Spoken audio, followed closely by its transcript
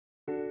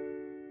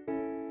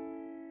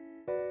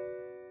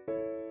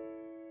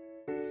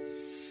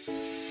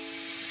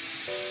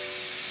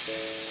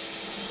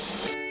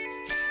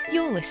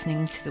You're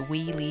listening to the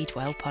We Lead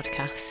Well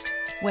podcast,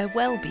 where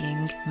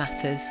well-being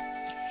matters.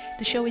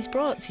 The show is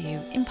brought to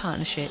you in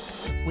partnership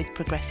with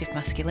Progressive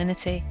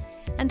Masculinity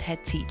and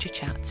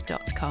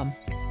headteacherchat.com.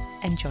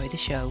 Enjoy the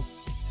show.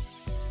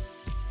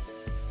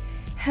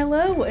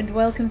 Hello and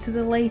welcome to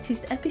the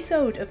latest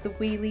episode of the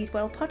We Lead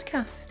Well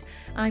podcast.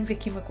 I'm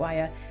Vicky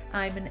Maguire.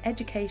 I'm an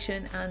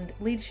education and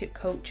leadership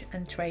coach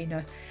and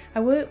trainer.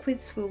 I work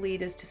with school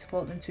leaders to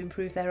support them to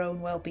improve their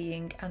own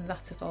well-being and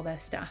that of all their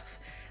staff.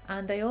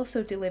 And I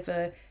also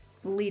deliver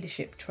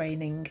leadership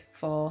training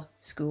for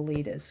school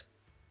leaders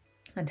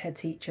and head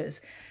teachers.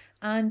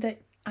 And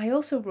I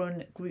also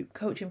run group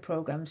coaching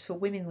programs for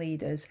women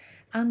leaders,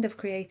 and I've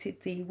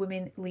created the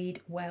Women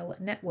Lead Well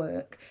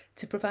network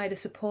to provide a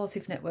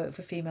supportive network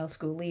for female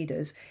school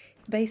leaders.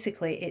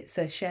 Basically, it's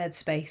a shared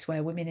space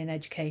where women in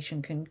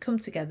education can come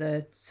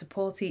together,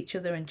 support each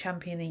other and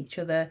champion each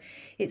other.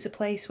 It's a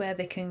place where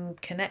they can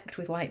connect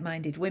with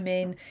like-minded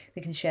women,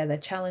 they can share their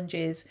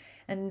challenges,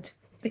 and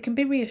they can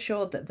be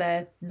reassured that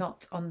they're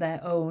not on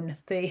their own.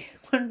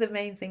 One of the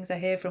main things I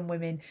hear from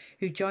women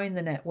who join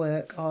the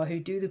network or who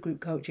do the group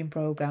coaching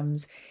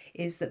programs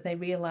is that they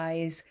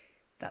realise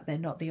that they're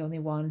not the only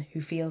one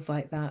who feels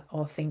like that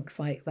or thinks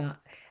like that.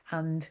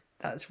 And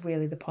that's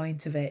really the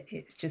point of it.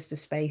 It's just a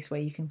space where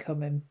you can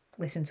come and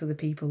listen to the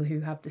people who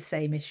have the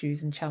same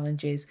issues and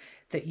challenges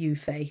that you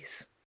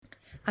face.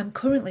 I'm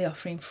currently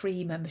offering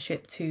free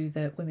membership to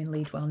the Women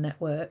Lead Well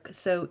network,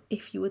 so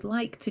if you would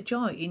like to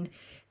join,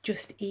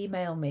 just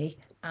email me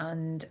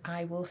and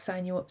I will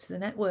sign you up to the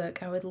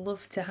network. I would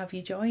love to have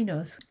you join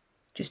us.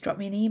 Just drop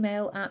me an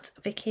email at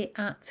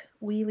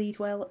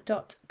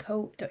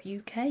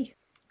vicky@weleadwell.co.uk.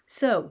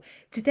 So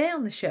today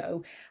on the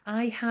show,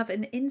 I have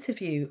an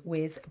interview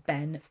with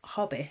Ben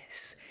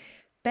Hobbis.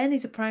 Ben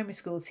is a primary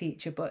school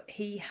teacher, but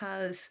he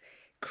has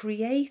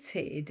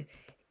created...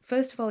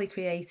 First of all, he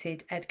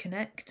created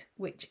EdConnect,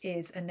 which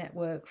is a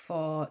network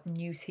for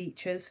new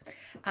teachers,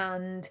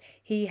 and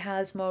he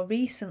has more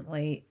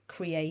recently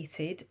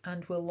created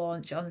and will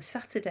launch on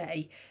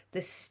Saturday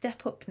the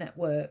Step Up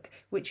Network,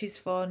 which is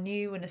for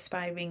new and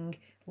aspiring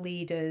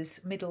leaders,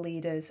 middle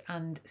leaders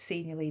and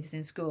senior leaders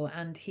in school,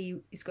 and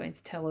he is going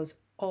to tell us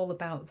all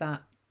about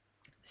that.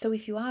 So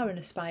if you are an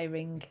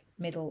aspiring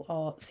middle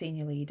or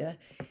senior leader,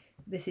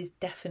 this is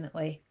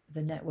definitely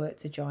the network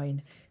to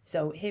join.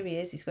 So here he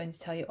is, he's going to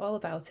tell you all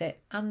about it,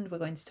 and we're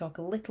going to talk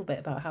a little bit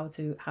about how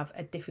to have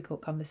a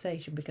difficult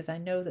conversation, because I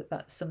know that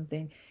that's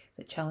something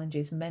that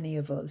challenges many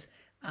of us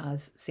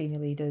as senior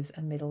leaders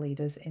and middle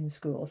leaders in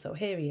school. So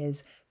here he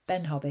is,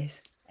 Ben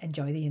Hobbis.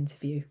 Enjoy the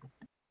interview.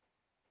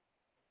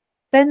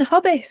 Ben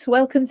Hobbis,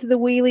 welcome to the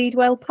We Lead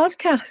Well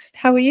podcast.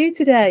 How are you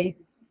today?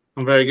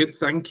 I'm very good,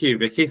 thank you,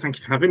 Vicky. Thank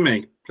you for having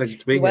me. Pleasure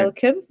to be here.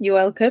 You're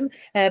welcome.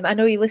 I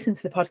know you listen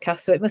to the podcast,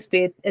 so it must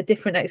be a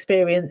different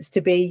experience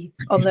to be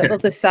on the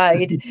other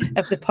side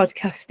of the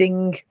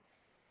podcasting,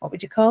 what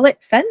would you call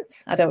it?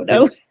 Fence? I don't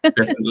know. Yeah,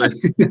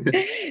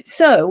 definitely.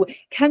 So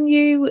can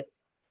you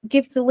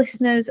give the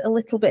listeners a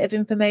little bit of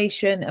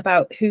information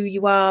about who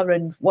you are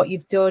and what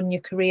you've done,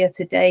 your career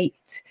to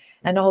date,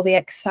 and all the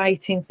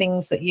exciting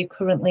things that you're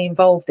currently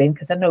involved in?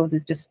 Because I know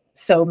there's just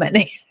so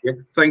many. Yeah,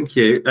 thank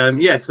you.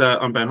 Yes,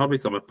 I'm Ben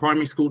Hobbis. I'm a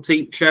primary school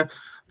teacher.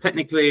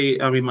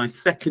 Technically, I'm in my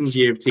second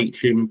year of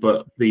teaching,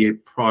 but the year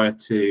prior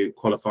to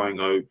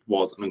qualifying, I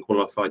was an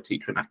unqualified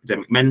teacher and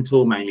academic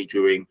mentor, mainly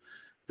during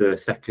the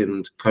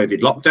second COVID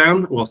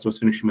lockdown, whilst I was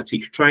finishing my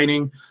teacher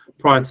training.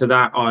 Prior to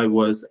that, I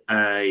was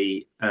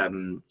a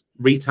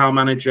retail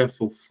manager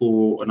for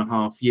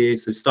 4.5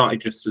 years. So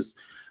started just as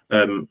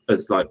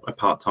like a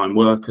part-time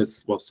worker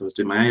whilst I was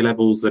doing my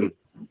A-levels, and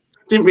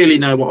didn't really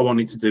know what I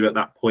wanted to do at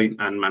that point,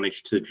 and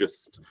managed to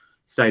just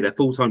stay there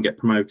full-time, get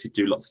promoted,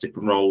 do lots of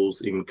different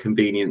roles in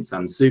convenience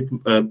and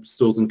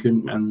stores and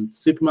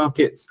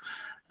supermarkets.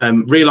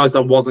 Realised I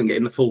wasn't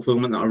getting the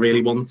fulfilment that I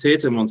really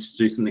wanted, and wanted to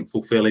do something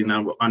fulfilling.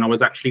 And I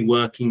was actually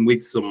working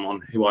with someone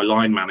who I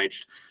line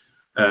managed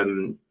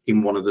in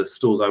one of the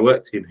stores I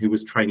worked in, who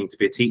was training to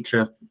be a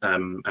teacher,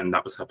 and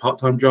that was her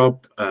part-time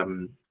job.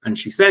 And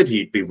she said,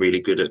 "You'd be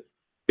really good at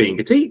being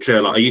a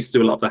teacher." Like, I used to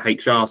do a lot of the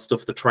HR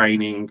stuff, the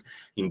training,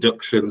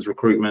 inductions,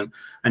 recruitment,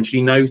 and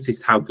she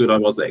noticed how good I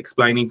was at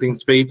explaining things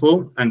to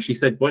people, and she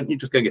said, "Why don't you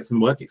just go get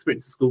some work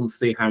experience at school and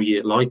see how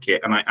you like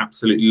it?" And I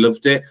absolutely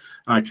loved it,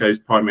 and I chose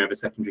primary over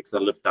secondary because I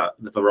loved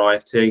the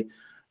variety.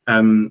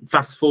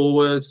 Fast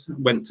forward,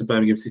 went to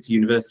Birmingham City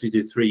University,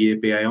 did 3-year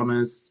BA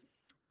honours,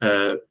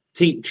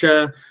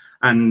 teacher,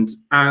 and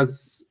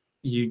as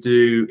you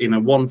do in a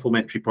one-form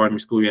entry primary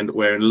school, you end up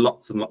wearing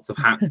lots and lots of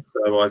hats.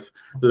 So I've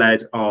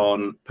led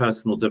on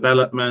personal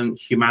development,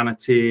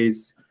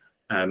 humanities,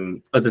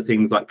 other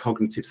things like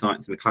cognitive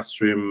science in the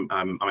classroom.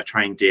 I'm a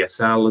trained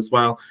DSL as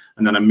well.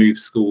 And then I moved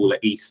school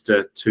at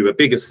Easter to a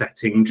bigger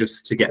setting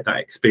just to get that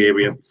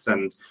experience,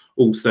 and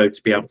also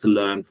to be able to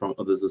learn from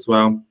others as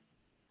well.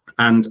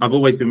 And I've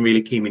always been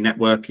really keen with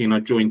networking.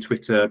 I joined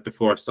Twitter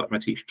before I started my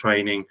teacher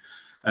training,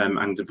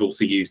 and I've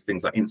also used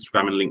things like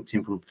Instagram and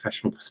LinkedIn from a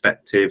professional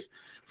perspective.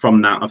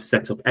 From that, I've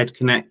set up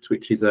EdConnect,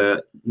 which is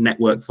a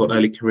network for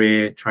early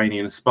career training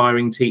and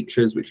aspiring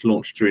teachers, which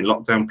launched during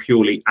lockdown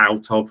purely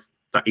out of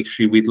that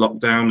issue with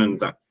lockdown and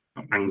that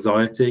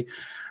anxiety.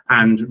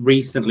 And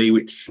recently,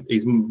 which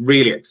is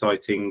really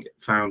exciting,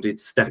 founded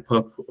Step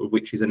Up,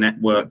 which is a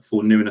network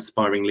for new and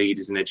aspiring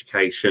leaders in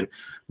education,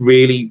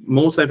 really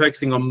more so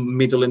focusing on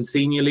middle and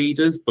senior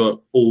leaders,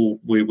 but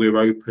we're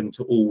open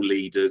to all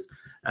leaders,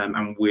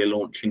 and we're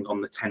launching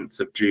on the 10th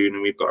of June,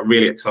 and we've got a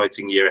really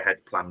exciting year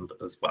ahead planned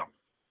as well.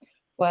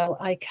 Well,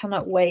 I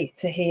cannot wait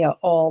to hear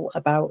all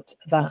about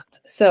that.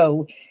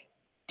 So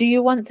do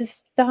you want to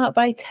start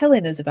by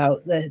telling us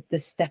about the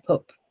Step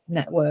Up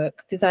network?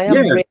 Because I am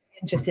really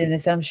interested in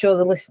this. I'm sure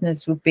the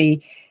listeners would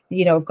be,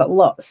 we've got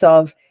lots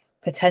of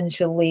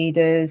potential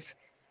leaders,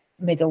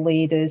 middle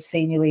leaders,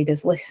 senior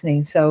leaders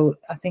listening. So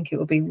I think it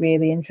would be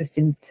really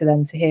interesting to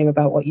them to hear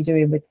about what you're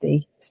doing with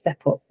the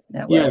Step Up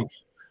network. Yeah.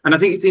 And I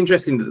think it's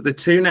interesting that the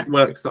two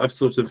networks that I've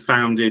sort of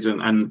founded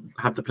and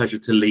have the pleasure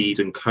to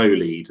lead and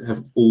co-lead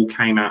have all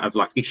came out of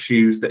like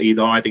issues that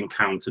either I've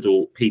encountered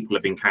or people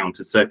have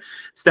encountered. So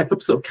Step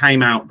Up sort of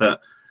came out that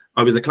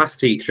I was a class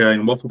teacher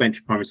in Waffle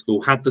Bench Primary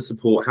School, had the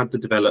support, had the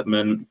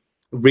development,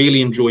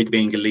 really enjoyed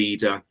being a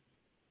leader,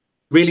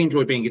 really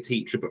enjoyed being a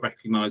teacher, but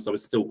recognised I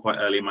was still quite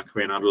early in my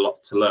career and I had a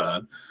lot to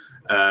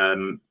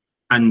learn.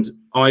 And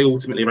I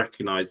ultimately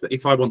recognised that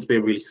if I want to be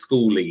a really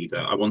school leader,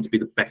 I want to be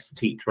the best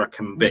teacher I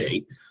can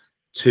be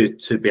to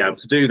be able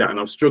to do that. And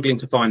I was struggling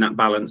to find that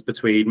balance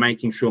between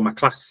making sure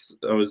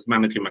I was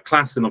managing my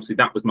class, and obviously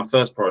that was my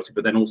first priority,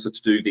 but then also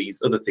to do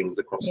these other things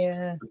across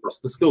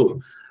the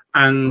school.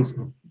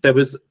 And there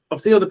was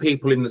obviously other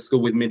people in the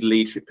school with mid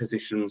leadership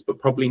positions, but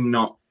probably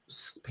not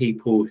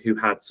people who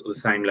had sort of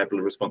the same level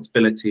of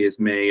responsibility as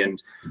me.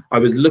 And I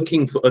was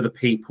looking for other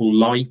people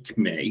like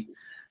me.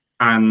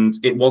 And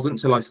it wasn't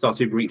until I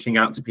started reaching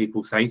out to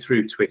people, say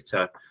through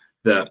Twitter,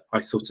 that I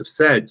sort of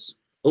said,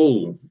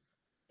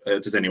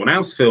 does anyone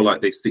else feel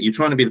like this, that you're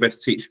trying to be the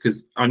best teacher?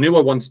 Because I knew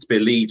I wanted to be a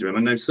leader. And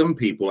I know some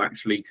people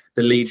actually,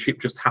 the leadership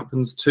just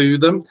happens to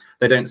them.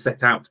 They don't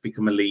set out to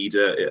become a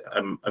leader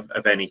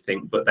of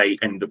anything, but they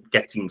end up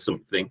getting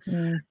something.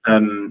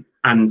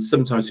 And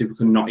sometimes people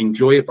can not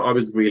enjoy it, but I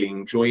was really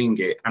enjoying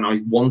it. And I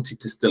wanted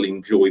to still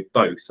enjoy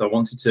both. I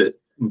wanted to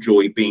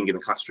enjoy being in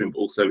the classroom, but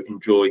also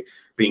enjoy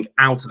being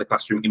out of the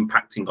classroom,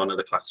 impacting on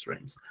other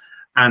classrooms.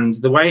 And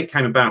the way it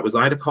came about was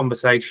I had a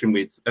conversation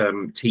with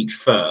Teach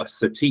First.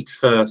 So Teach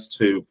First,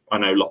 who I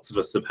know lots of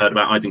us have heard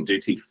about, I didn't do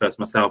Teach First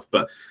myself,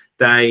 but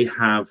they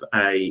have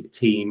a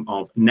team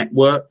of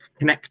network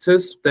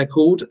connectors, they're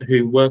called,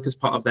 who work as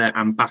part of their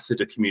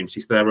ambassador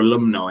community. So they're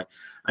alumni,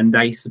 and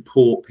they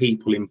support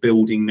people in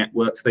building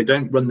networks. They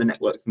don't run the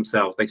networks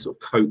themselves. They sort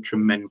of coach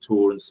and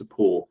mentor and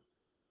support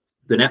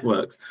the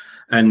networks.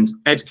 And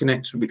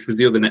EdConnect, which was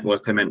the other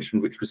network I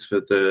mentioned, which was for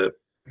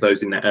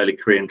those in their early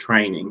career and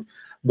training,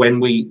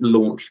 when we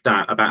launched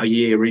that, about a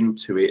year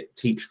into it,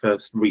 Teach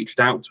First reached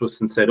out to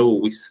us and said,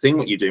 we've seen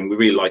what you're doing, we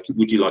really like it,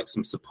 would you like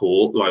some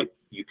support? Like,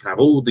 you can have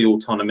all the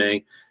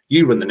autonomy,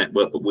 you run the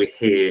network, but we're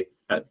here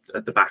at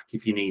the back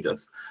if you need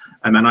us.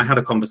 And I had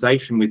a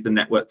conversation with the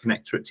network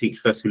connector at Teach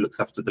First, who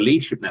looks after the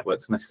leadership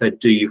networks, and I said,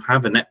 do you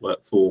have a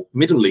network for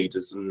middle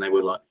leaders? And they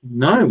were like,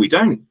 no, we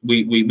don't.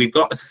 We've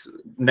got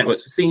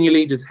networks for senior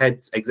leaders,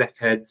 heads, exec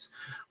heads.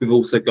 We've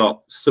also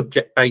got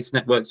subject-based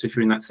networks if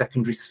you're in that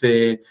secondary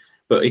sphere.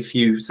 But if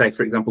you, say,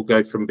 for example,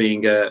 go from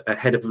being a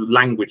head of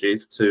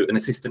languages to an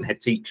assistant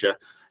head teacher,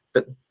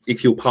 but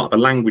if you're part of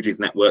a languages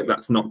network,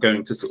 that's not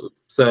going to sort of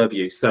serve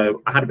you.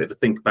 So I had a bit of a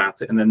think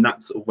about it, and then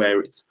that's sort of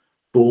where it's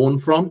born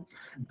from.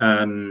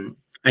 And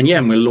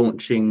we're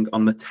launching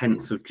on the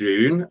 10th of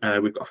June.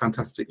 We've got a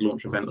fantastic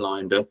launch event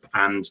lined up,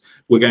 and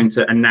we're going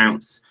to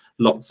announce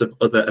lots of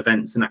other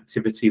events and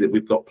activity that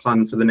we've got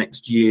planned for the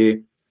next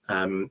year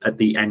at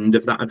the end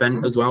of that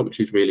event as well, which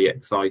is really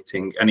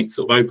exciting. And it's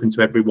sort of open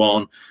to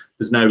everyone.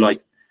 There's no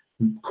like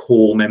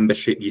core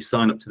membership. You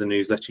sign up to the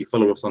newsletter, you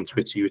follow us on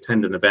Twitter, you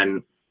attend an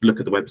event, look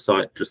at the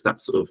website, just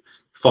that sort of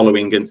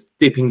following and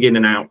dipping in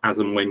and out as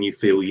and when you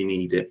feel you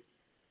need it.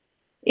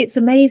 It's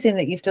amazing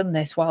that you've done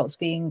this whilst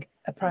being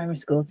a primary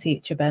school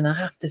teacher, Ben. I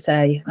have to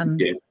say,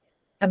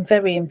 I'm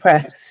very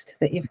impressed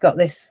that you've got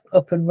this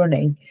up and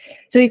running.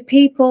 So if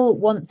people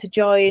want to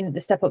join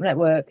the Step Up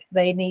Network,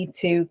 they need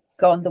to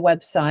go on the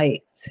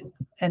website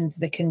and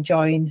they can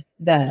join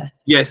there.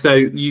 Yeah, so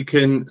you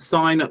can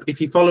sign up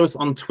if you follow us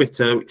on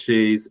Twitter, which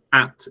is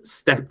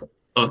 @StepUpNet,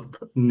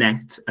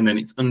 and then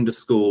it's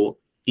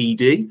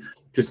 _ED,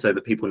 just so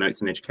that people know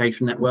it's an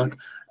education network.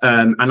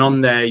 And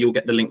on there, you'll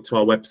get the link to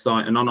our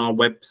website. And on our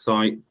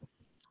website,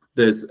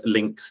 there's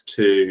links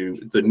to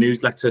the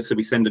newsletter. So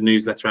we send a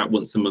newsletter out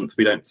once a month.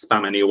 We don't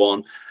spam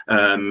anyone.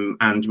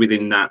 And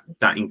within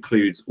that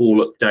includes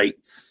all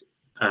updates,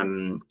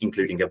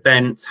 including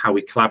events, how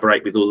we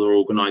collaborate with other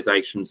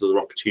organisations, other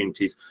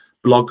opportunities,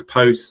 blog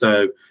posts.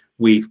 So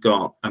we've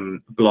got a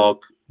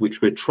blog,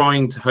 which we're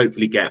trying to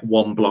hopefully get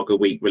one blog a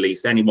week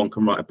released. Anyone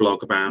can write a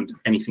blog around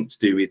anything to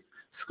do with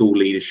school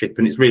leadership.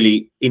 And it's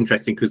really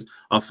interesting because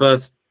our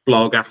first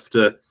blog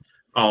after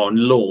our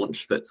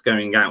launch that's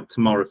going out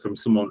tomorrow from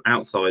someone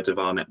outside of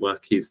our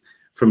network is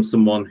from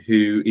someone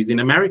who is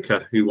in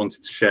America who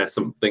wanted to share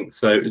something.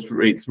 So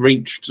it's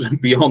reached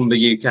beyond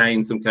the UK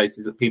in some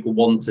cases that people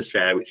want to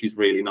share, which is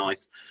really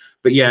nice.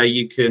 But yeah,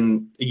 you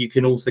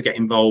can also get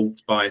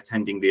involved by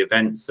attending the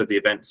events. So the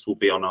events will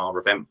be on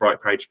our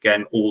Eventbrite page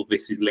again. All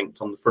this is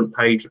linked on the front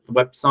page of the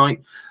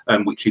website,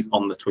 which is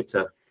on the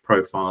Twitter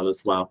profile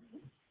as well.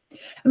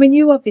 I mean,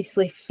 you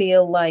obviously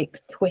feel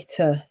like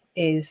Twitter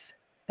is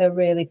a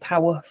really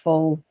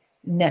powerful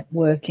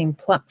networking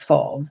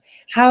platform.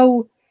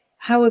 How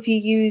have you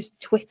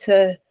used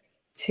Twitter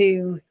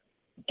to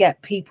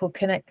get people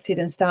connected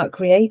and start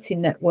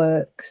creating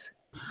networks?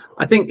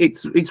 I think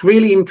it's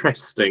really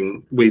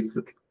interesting with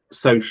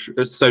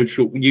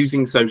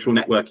using social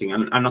networking,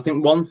 and I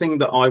think one thing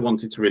that I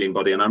wanted to really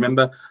embody, and I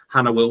remember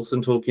Hannah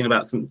Wilson talking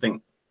about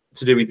something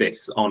to do with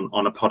this on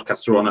a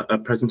podcast or on a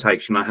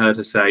presentation. I heard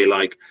her say,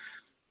 like,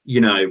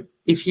 you know,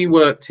 if you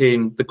worked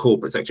in the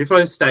corporate sector, if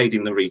I stayed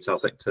in the retail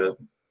sector,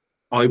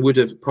 I would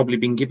have probably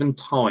been given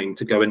time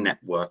to go and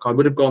network. I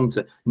would have gone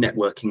to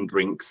networking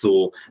drinks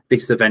or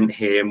this event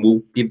here, and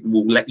we'll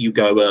let you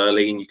go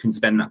early and you can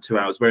spend that 2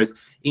 hours. Whereas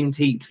in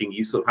teaching,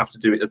 you sort of have to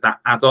do it as that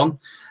add-on.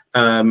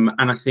 And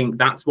I think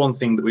that's one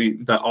thing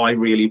that I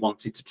really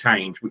wanted to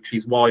change, which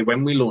is why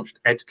when we launched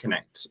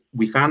EdConnect,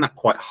 we found that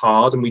quite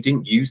hard, and we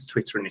didn't use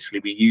Twitter initially.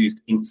 We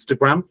used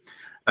Instagram.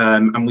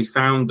 And we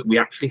found that we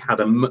actually had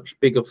a much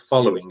bigger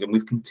following, and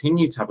we've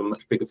continued to have a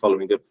much bigger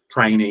following of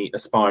trainee,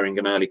 aspiring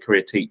and early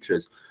career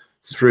teachers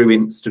through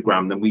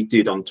Instagram than we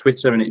did on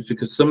Twitter. And it's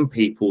because some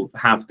people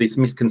have this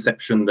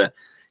misconception that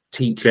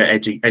teacher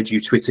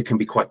edu Twitter can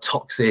be quite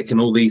toxic and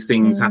all these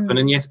things happen.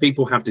 And yes,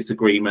 people have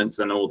disagreements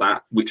and all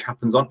that, which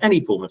happens on any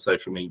form of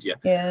social media.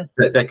 Yeah.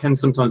 But there can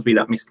sometimes be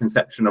that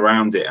misconception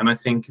around it. And I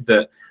think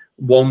that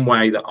one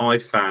way that I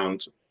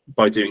found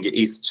by doing it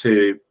is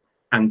to,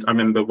 and I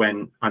remember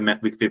when I met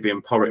with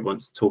Vivian Porritt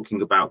once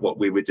talking about what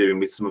we were doing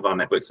with some of our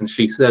networks, and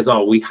she says,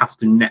 oh, we have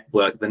to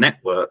network the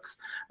networks.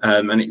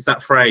 And it's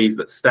that phrase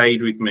that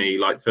stayed with me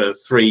like for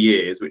 3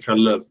 years, which I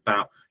love,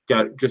 about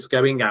just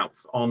going out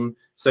on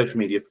social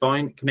media,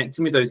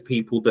 connecting with those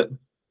people that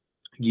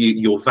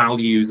your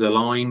values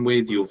align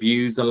with, your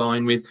views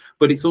align with.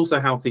 But it's also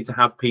healthy to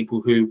have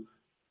people who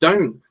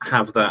don't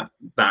have that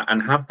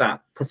and have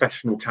that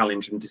professional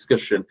challenge and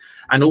discussion,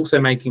 and also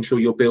making sure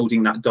you're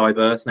building that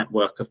diverse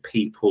network of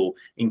people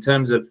in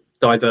terms of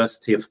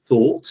diversity of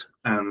thought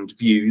and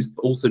views,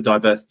 but also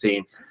diversity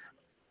in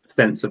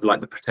sense of like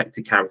the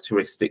protected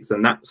characteristics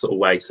and that sort of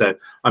way. So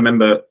I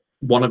remember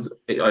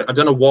I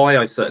don't know why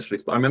I searched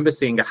this, but I remember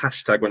seeing a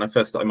hashtag when I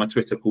first started my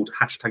Twitter called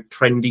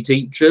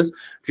 #trendyteachers,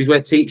 which is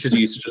where teachers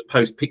used to just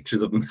post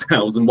pictures of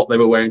themselves and what they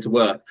were wearing to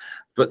work.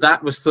 But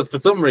that was, for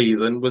some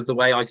reason, was the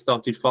way I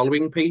started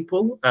following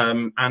people,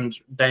 and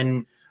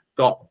then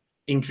got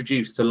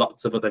introduced to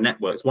lots of other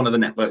networks. One of the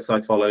networks I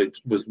followed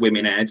was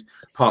Women Ed,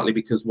 partly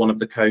because one of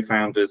the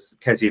co-founders,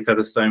 Kezia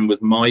Featherstone,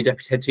 was my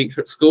deputy head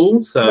teacher at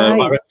school. So right.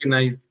 I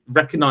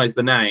recognized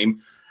the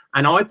name,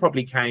 and I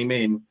probably came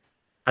in,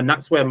 and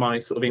that's where my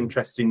sort of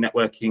interest in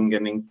networking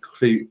and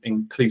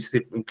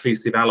inclusive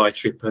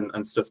allyship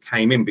and stuff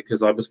came in,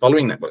 because I was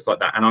following networks like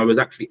that, and I was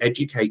actually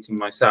educating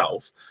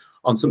myself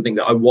on something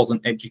that I wasn't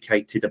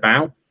educated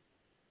about.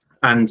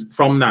 And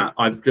from that,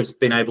 I've just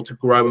been able to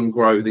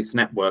grow this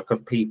network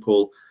of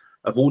people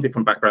of all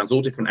different backgrounds,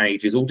 all different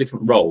ages, all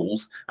different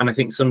roles. And I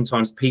think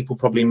sometimes people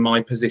probably in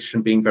my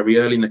position, being very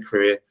early in the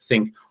career,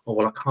 think, oh,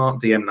 well, I can't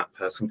DM that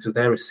person because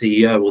they're a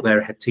CEO or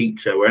they're a head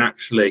teacher, where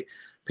actually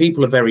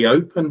people are very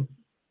open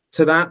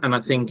to that. And I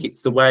think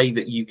it's the way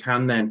that you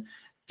can then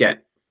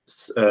get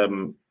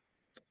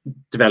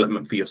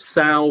development for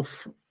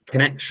yourself,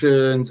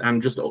 connections,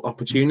 and just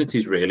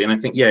opportunities, really. And I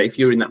think, yeah, if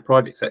you're in that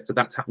private sector,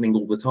 that's happening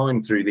all the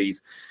time through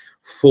these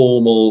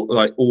formal,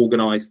 like,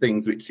 organized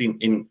things, which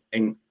in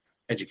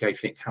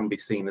education it can be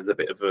seen as a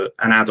bit of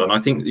an add-on. I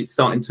think it's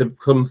starting to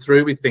come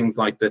through with things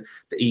like the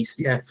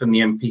ECF and the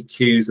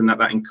MPQs, and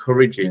that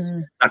encourages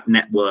that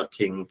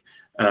networking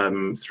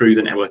through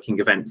the networking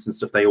events and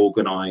stuff they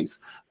organize.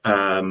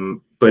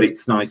 But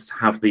it's nice to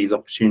have these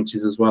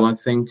opportunities as well, I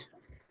think.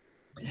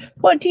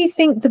 What do you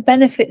think the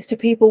benefits to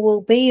people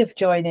will be of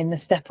joining the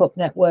Step Up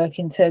Network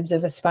in terms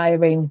of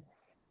aspiring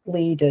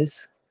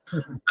leaders?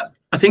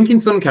 I think in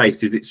some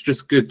cases it's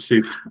just good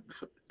to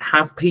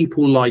have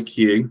people like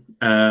you,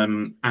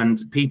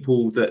 and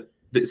people that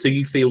so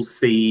you feel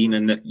seen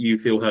and that you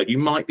feel heard. You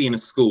might be in a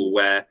school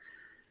where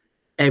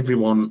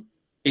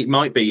it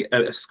might be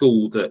a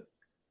school that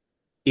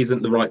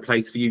isn't the right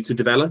place for you to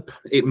develop.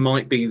 It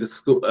might be the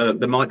school,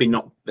 it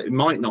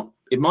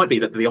might be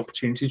that the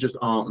opportunities just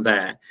aren't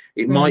there.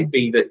 It might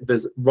be that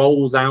there's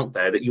roles out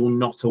there that you're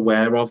not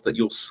aware of, that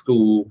your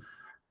school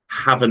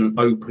haven't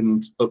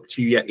opened up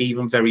to you yet,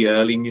 even very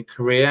early in your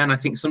career. And I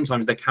think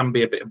sometimes there can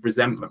be a bit of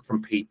resentment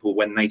from people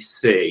when they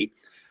see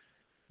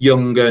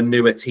younger,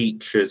 newer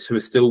teachers who are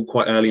still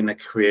quite early in their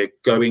career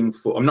going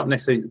for, I'm not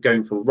necessarily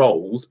going for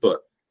roles,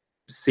 but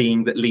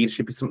seeing that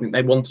leadership is something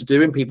they want to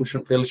do, and people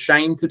shouldn't feel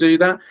ashamed to do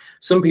that.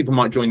 Some people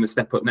might join the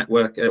Step Up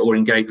Network or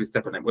engage with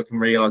Step Up Network and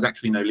realize,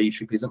 actually, no,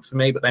 leadership isn't for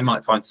me, but they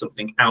might find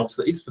something else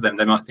that is for them.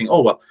 They might think,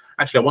 oh, well,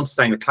 actually, I want to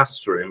stay in the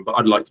classroom, but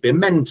I'd like to be a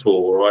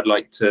mentor, or I'd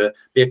like to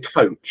be a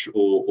coach,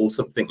 or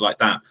something like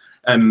that.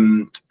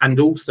 And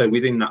also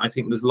within that, I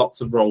think there's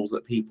lots of roles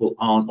that people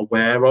aren't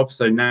aware of.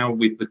 So now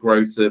with the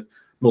growth of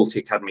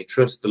Multi-Academy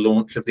Trust, the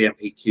launch of the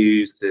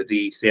MPQs, the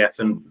ECF,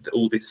 and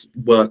all this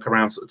work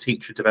around sort of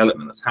teacher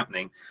development that's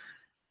happening,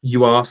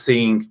 you are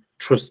seeing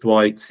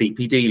trust-wide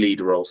CPD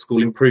leader roles,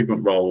 school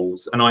improvement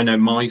roles. And I know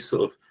my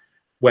sort of,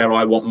 where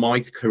I want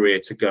my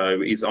career to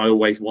go is I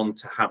always want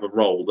to have a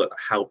role that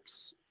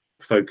helps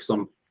focus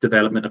on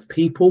development of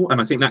people. And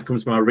I think that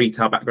comes from my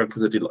retail background,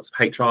 because I did lots of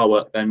HR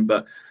work then,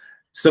 but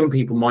some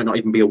people might not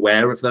even be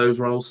aware of those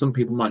roles. Some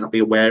people might not be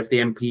aware of the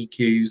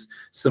MPQs.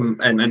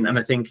 And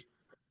I think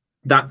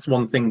that's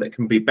one thing that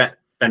can be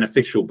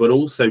beneficial, but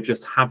also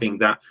just having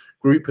that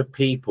group of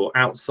people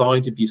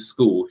outside of your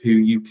school who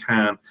you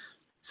can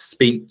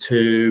speak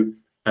to,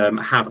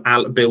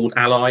 build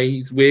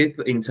allies with,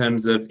 in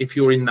terms of, if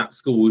you're in that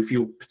school, if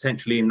you're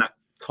potentially in that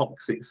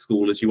toxic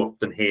school, as you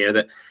often hear,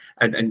 that,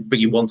 but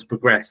you want to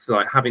progress,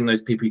 like having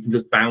those people you can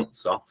just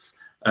bounce off.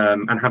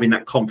 And having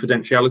that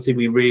confidentiality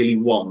we really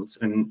want.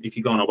 And if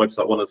you go on our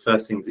website, one of the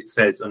first things it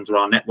says under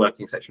our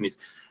networking section is,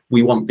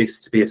 we want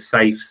this to be a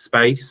safe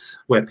space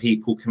where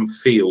people can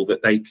feel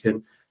that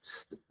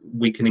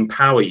we can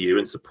empower you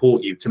and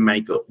support you to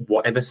make up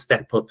whatever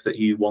step up that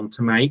you want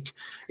to make.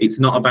 It's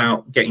not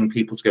about getting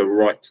people to go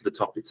right to the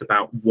top. It's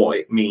about what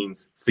it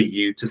means for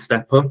you to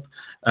step up.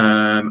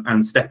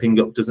 And stepping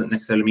up doesn't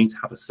necessarily mean to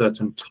have a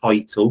certain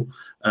title.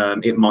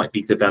 It might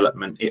be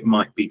development. It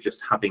might be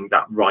just having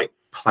that right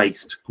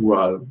place to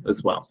grow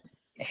as well.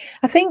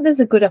 I think there's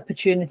a good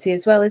opportunity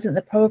as well, isn't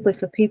there, probably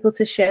for people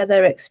to share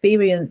their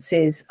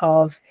experiences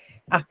of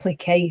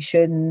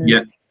applications,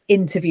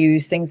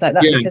 interviews, things like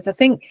that, because I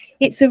think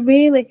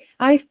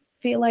I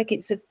feel like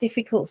it's a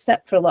difficult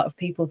step for a lot of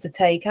people to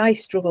take. I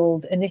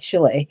struggled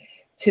initially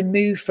to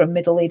move from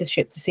middle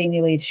leadership to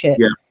senior leadership,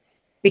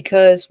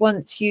 because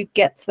once you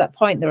get to that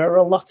point, there are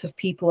a lot of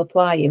people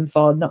applying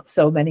for not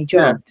so many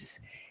jobs,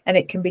 and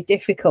it can be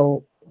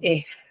difficult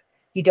if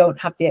you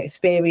don't have the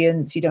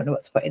experience, you don't know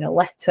what to put in a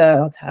letter,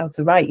 or how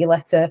to write your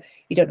letter,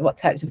 you don't know what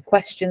types of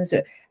questions.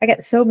 I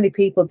get so many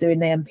people doing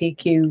the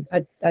MPQ.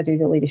 I do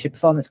the leadership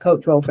performance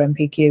coach role for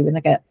MPQ, and I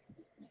get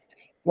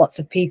lots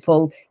of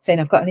people saying,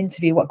 I've got an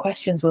interview, what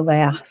questions will they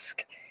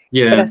ask?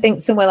 But I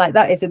think somewhere like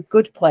that is a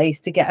good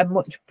place to get a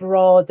much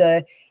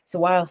broader. It's a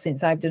while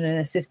since I've done an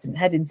assistant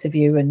head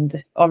interview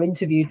or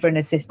interviewed for an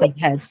assistant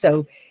head.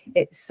 So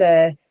it's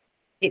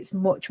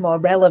much more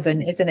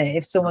relevant, isn't it?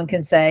 If someone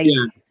can say,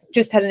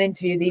 just had an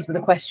interview, these were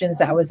the questions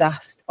that I was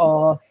asked,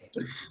 or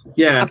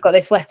I've got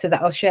this letter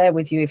that I'll share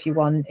with you if you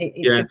want.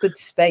 It's a good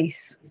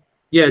space.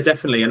 Yeah,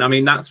 definitely. And I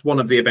mean, that's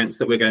one of the events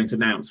that we're going to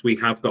announce. We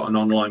have got an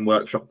online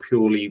workshop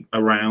purely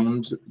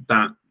around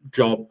that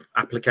job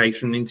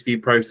application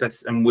interview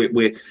process. And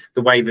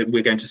the way that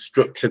we're going to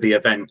structure the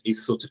event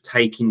is sort of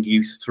taking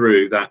you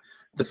through that,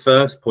 the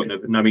first point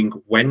of knowing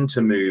when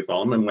to move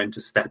on and when to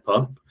step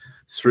up,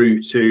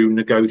 through to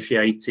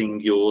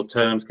negotiating your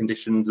terms,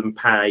 conditions and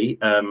pay,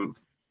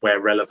 where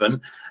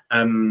relevant,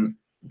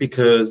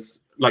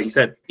 because like you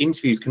said,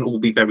 interviews can all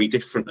be very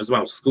different as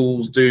well.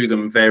 Schools do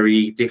them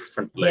very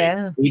differently.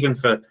 Even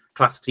for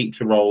class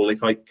teacher role,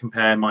 if I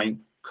compare my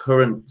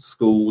current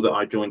school that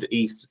I joined at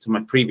Easter to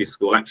my previous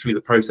school, actually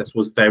the process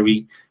was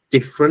very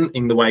different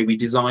in the way we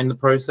designed the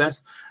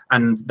process.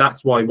 And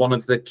that's why one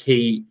of the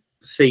key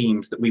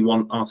themes that we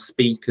want our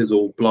speakers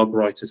or blog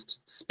writers to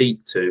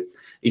speak to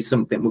is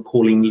something we're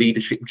calling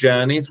leadership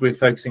journeys. We're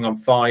focusing on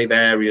 5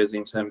 areas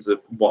in terms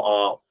of what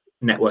our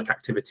network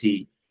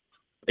activity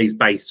is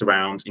based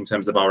around, in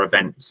terms of our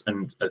events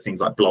and things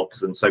like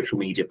blogs and social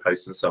media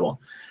posts and so on.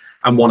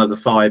 And one of the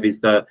 5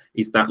 is that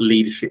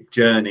leadership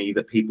journey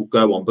that people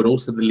go on, but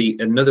also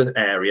another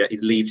area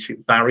is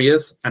leadership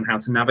barriers and how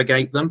to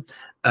navigate them.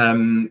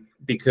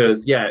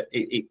 Because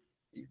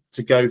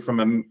to go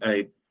from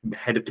a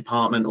head of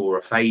department or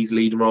a phase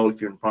leader role, if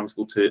you're in primary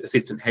school, to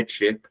assistant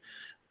headship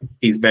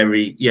is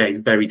very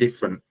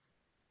different.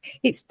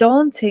 It's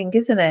daunting,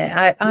 isn't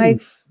it?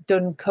 I've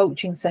done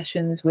coaching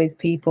sessions with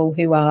people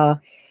who are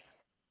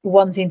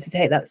wanting to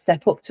take that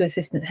step up to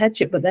assistant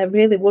headship, but they're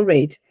really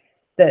worried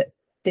that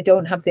they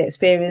don't have the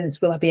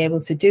experience. Will I be able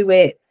to do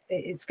it?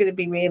 It's going to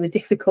be really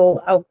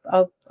difficult.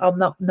 I'll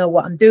not know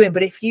what I'm doing.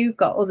 But if you've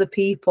got other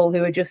people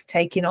who are just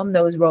taking on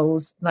those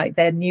roles, like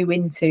they're new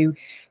into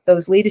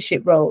those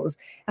leadership roles,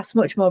 that's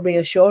much more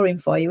reassuring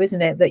for you,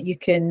 isn't it? That you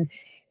can,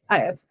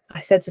 I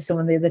said to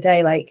someone the other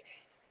day, like,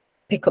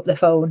 pick up the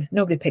phone.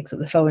 Nobody picks up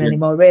the phone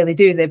anymore, really,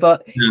 do they?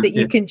 But that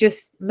you can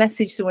just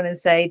message someone and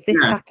say, this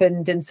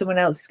happened, and someone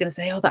else is going to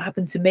say, oh, that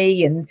happened to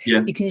me. And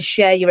you can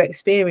share your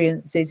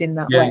experiences in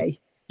that way.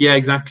 Yeah,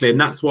 exactly.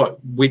 And that's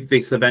what, with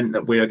this event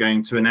that we are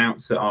going to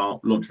announce at our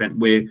launch event,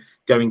 we're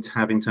going to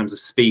have in terms of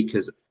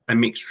speakers, a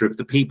mixture of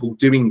the people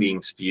doing the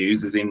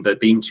interviews, as in the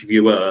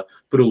interviewer,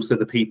 but also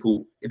the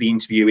people, the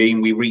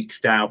interviewing. We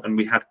reached out and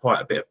we had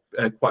quite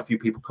a few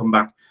people come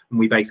back, and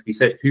we basically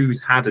said,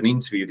 who's had an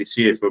interview this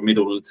year for a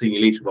middle and senior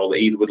leadership role that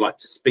either would like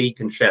to speak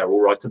and share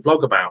or write a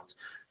blog about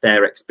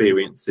their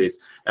experiences.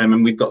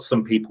 And we've got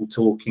some people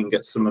talking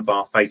at some of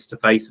our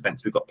face-to-face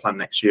events we've got planned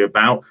next year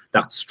about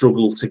that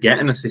struggle to get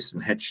an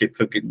assistant headship,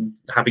 for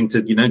having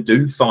to, you know,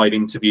 do 5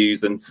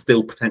 interviews and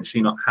still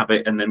potentially not have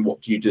it, and then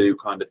what do you do,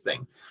 kind of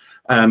thing.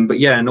 But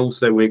yeah, and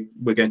also we're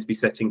going to be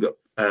setting up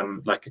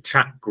like a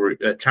chat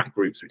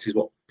groups, which is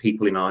what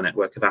people in our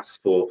network have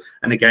asked for.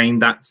 And again,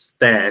 that's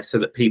there so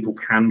that people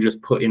can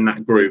just put in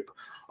that group,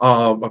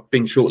 oh, I've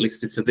been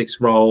shortlisted for this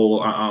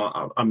role.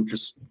 I'm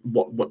just,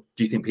 what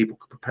do you think people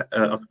could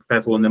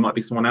prepare for? And there might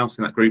be someone else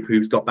in that group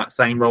who's got that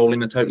same role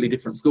in a totally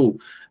different school.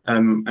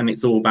 And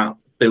it's all about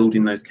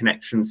building those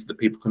connections so that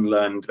people can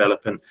learn,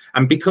 develop,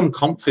 and become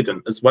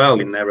confident as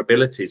well in their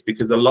abilities,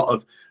 because a lot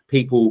of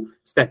people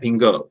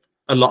stepping up,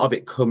 a lot of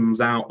it comes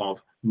out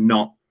of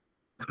not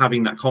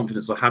having that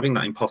confidence or having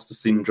that imposter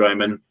syndrome.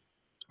 And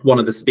one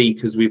of the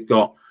speakers we've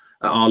got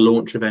at our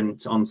launch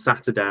event on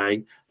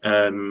Saturday,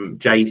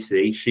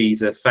 JC,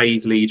 she's a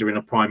phase leader in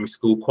a primary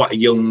school, quite a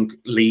young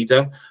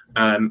leader,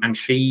 and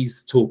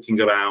she's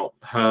talking about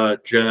her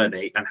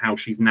journey and how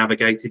she's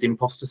navigated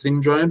imposter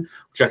syndrome,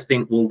 which I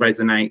think will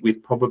resonate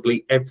with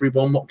probably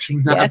everyone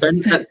watching that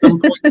event at some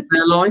point in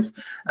their life,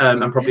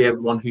 and probably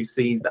everyone who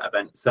sees that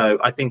event. So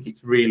I think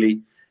it's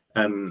really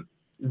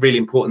really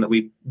important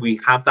that we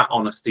have that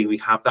honesty, we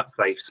have that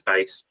safe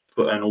space,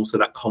 and also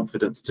that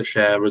confidence to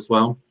share as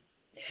well.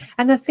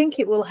 And I think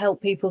it will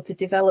help people to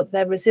develop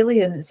their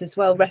resilience as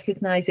well,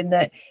 recognizing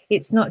that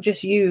it's not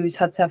just you who's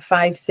had to have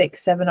 5,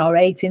 6, 7 or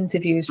 8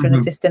 interviews for an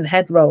assistant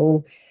head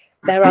role.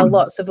 There are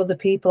lots of other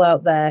people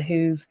out there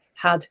who've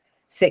had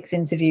 6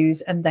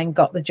 interviews and then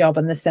got the job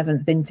on the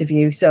 7th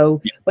interview.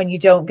 So when you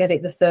don't get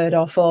it the 3rd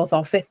or 4th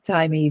or 5th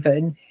time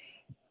even,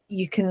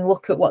 you can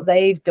look at what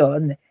they've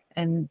done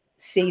and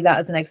see that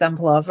as an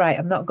example of, right,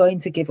 I'm not going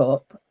to give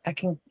up. I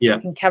can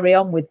carry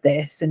on with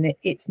this, and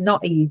it's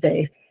not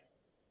easy.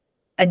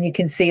 And you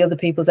can see other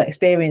people's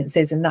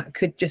experiences, and that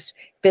could just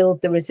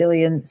build the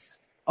resilience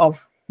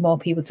of more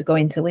people to go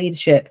into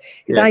leadership.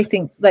 Because I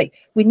think, like,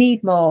 we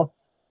need,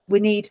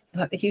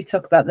 you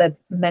talk about the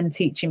men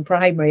teaching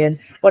primary, and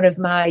one of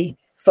my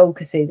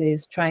focuses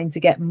is trying to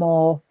get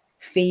more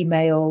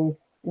female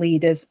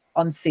leaders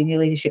on senior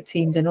leadership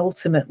teams and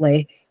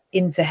ultimately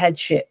into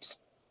headships,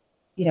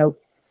 you know,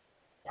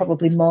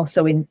 probably more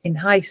so in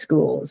high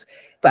schools.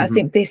 But I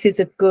think this is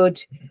a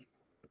good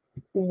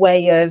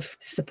way of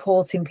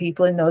supporting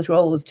people in those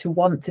roles to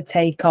want to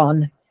take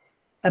on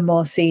a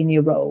more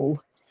senior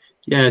role.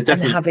 Yeah,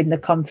 definitely. And having the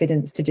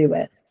confidence to do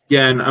it.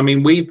 Yeah, and I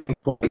mean, we've been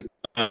quite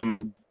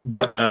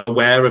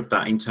aware of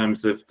that in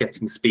terms of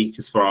getting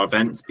speakers for our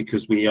events,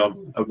 because we are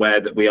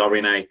aware that we are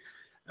in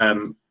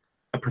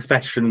a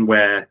profession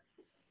where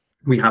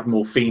we have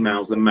more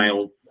females than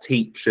male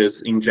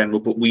teachers in general,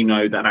 but we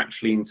know that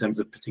actually in terms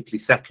of particularly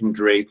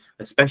secondary,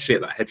 especially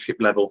at that headship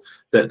level,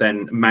 that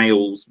then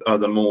males are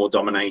the more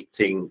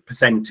dominating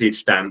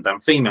percentage than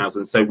females.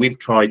 And so we've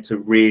tried to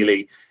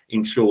really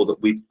ensure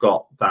that we've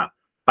got that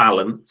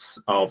balance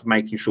of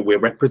making sure we're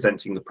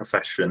representing the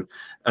profession,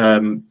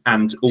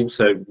 and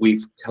also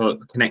we've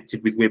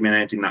connected with Women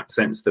Ed in that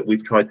sense that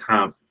we've tried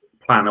to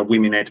plan a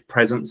Women Ed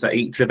presence at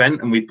each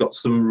event, and we've got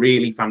some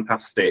really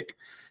fantastic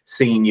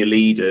senior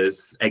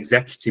leaders,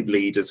 executive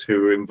leaders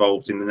who are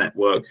involved in the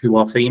network who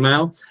are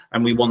female,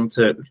 and we want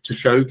to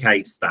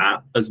showcase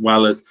that, as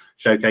well as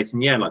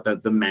showcasing like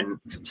the men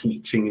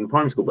teaching in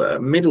primary school, but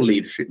at middle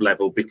leadership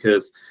level,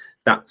 because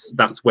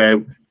that's where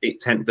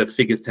the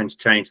figures tend to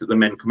change, that the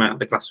men come out of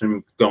the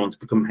classroom, go on to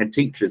become head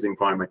teachers in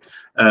primary.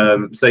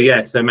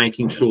 So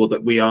making sure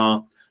that we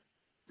are,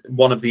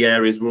 one of the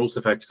areas we're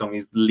also focused on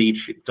is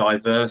leadership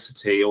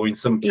diversity, or in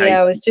some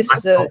cases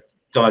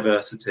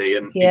diversity,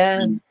 and it's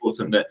really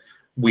important that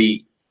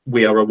we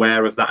are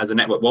aware of that as a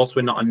network. Whilst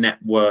we're not a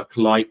network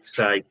like,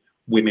 say,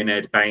 Women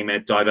Ed, BAME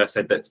Ed, Diverse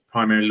Ed, that's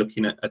primarily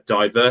looking at a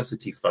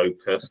diversity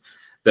focus,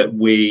 that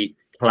we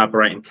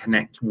collaborate and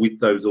connect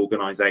with those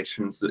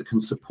organisations that can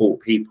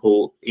support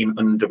people in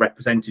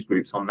underrepresented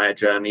groups on their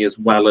journey, as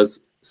well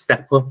as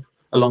step up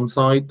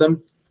alongside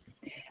them.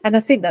 And I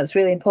think that's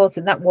really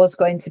important. That was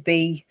going to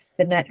be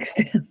the next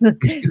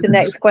the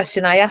next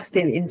question I asked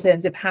him, in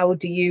terms of how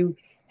do you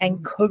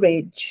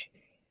encourage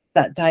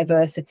that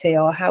diversity,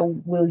 or how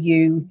will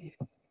you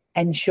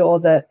ensure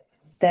that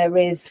there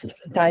is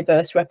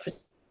diverse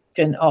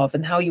representation of,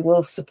 and how you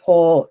will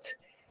support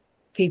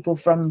people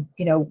from,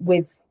 you know,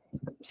 with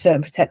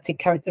certain protected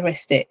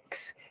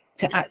characteristics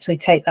to actually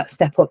take that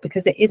step up,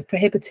 because it is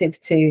prohibitive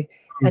to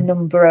a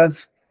number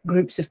of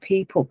groups of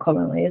people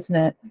currently, isn't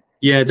it?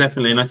 Yeah,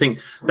 definitely. And I think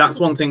that's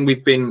one thing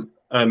we've been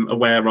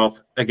aware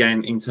of,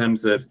 again, in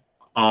terms of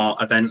our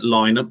event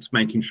lineups,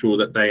 making sure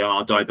that they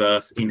are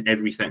diverse in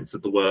every sense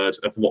of the word,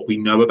 of what we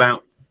know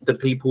about the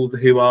people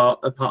who are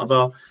a part of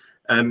our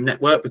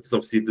network, because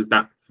obviously there's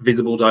that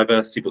visible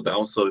diversity, but there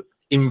also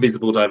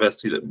invisible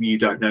diversity that you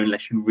don't know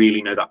unless you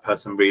really know that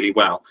person really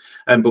well.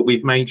 But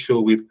we've made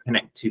sure we've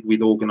connected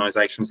with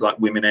organisations like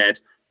Women Ed,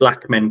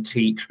 Black Men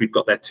Teach. We've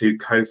got their 2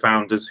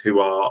 co-founders who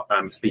are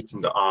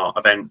speaking at our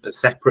event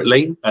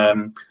separately.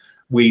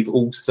 We've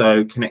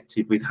also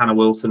connected with Hannah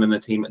Wilson and the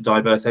team at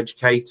Diverse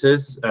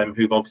Educators,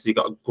 who've obviously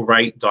got a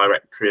great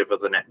directory of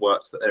other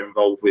networks that they're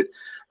involved with,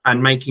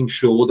 and making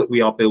sure that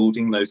we are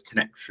building those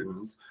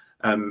connections.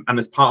 And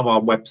as part of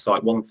our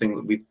website, one thing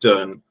that we've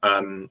done,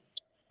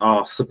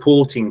 our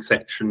supporting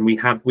section, we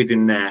have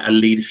within there a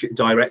leadership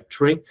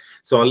directory.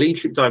 So our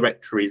leadership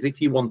directory is if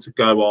you want to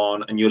go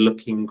on and you're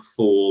looking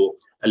for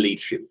a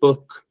leadership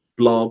book,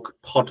 blog,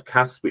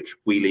 podcast, which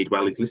We Lead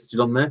Well is listed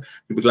on there,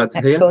 we'd be glad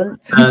to hear.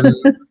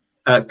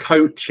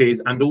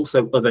 Coaches and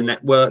also other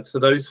networks. So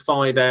those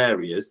 5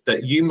 areas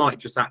that you might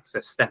just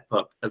access Step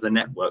Up as a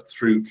network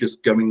through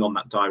just going on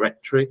that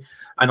directory.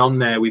 And on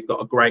there, we've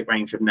got a great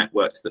range of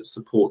networks that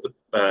support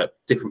the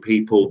different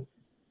people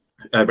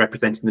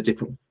representing the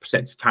different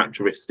protected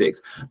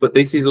characteristics. But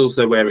this is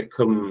also where it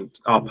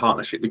comes, our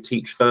partnership with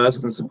Teach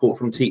First and support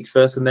from Teach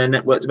First and their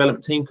network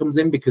development team comes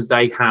in, because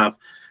they have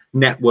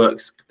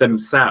networks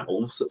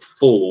themselves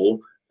for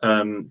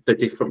the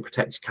different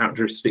protected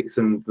characteristics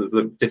and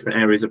the different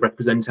areas of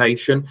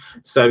representation.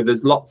 So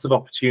there's lots of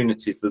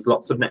opportunities, there's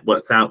lots of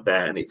networks out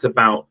there, and it's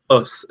about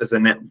us as a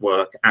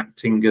network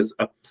acting as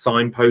a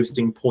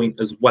signposting point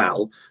as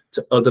well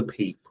to other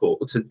people,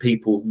 to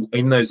people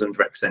in those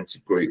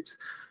underrepresented groups,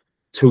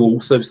 to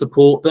also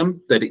support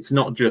them. That it's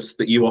not just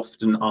that you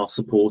often are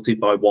supported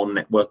by one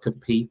network of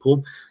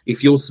people.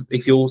 If you're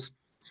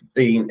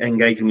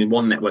engaging with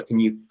one network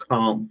and you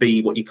can't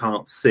be what you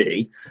can't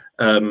see,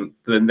 then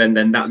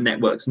that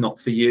network's not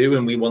for you.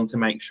 And we want to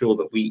make sure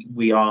that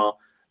we are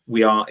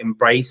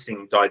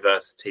embracing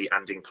diversity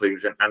and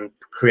inclusion and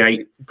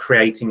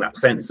creating that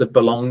sense of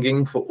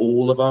belonging for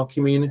all of our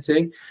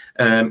community.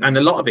 And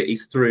a lot of it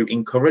is through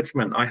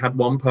encouragement. I had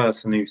one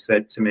person who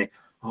said to me,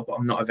 "Oh, but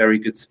I'm not a very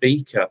good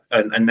speaker,"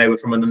 and they were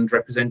from an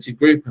underrepresented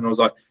group, and I was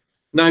like,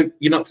 "No,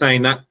 you're not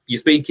saying that. You're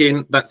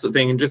speaking," that sort of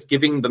thing, and just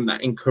giving them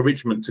that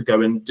encouragement to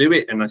go and do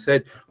it. And I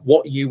said,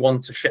 "What you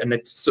want to share," and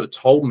they sort of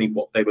told me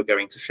what they were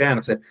going to share, and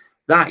I said,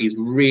 "That is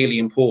really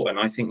important.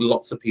 I think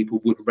lots of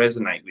people would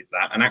resonate with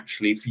that. And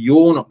actually, if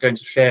you're not going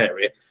to share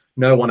it,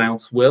 no one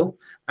else will."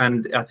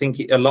 And I think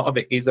a lot of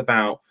it is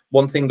about,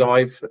 one thing that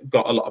I've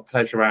got a lot of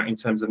pleasure out in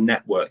terms of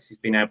networks is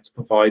being able to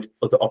provide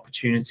other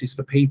opportunities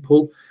for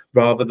people,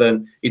 rather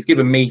than, it's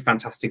given me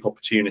fantastic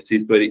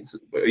opportunities, but it's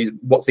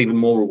what's even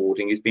more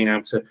rewarding is being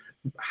able to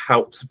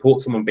help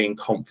support someone being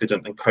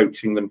confident and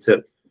coaching them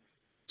to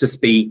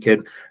speak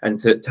and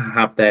to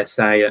have their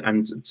say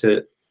and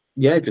to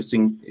just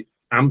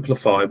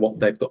amplify what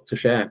they've got to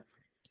share.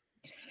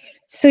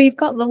 So you've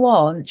got the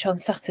launch on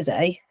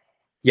Saturday.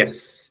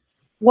 Yes.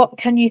 What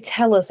can you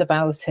tell us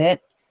about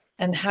it,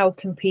 and how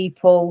can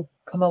people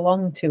come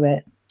along to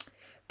it?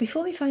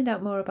 Before we find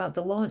out more about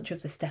the launch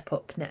of the Step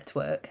Up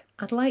network,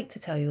 I'd like to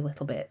tell you a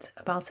little bit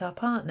about our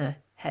partner,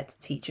 Head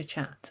Teacher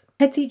Chat.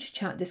 Head Teacher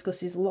Chat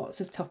discusses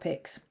lots of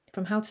topics,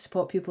 from how to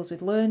support pupils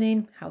with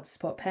learning, how to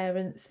support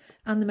parents,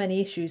 and the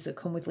many issues that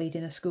come with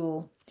leading a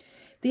school.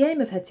 The aim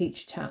of Head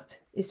Teacher Chat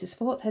is to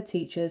support head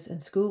teachers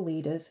and school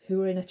leaders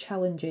who are in a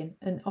challenging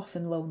and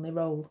often lonely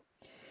role.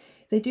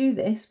 They do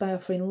this by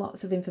offering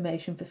lots of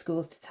information for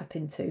schools to tap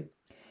into.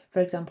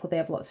 For example, they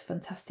have lots of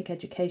fantastic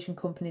education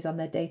companies on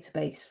their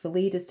database for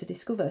leaders to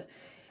discover,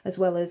 as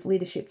well as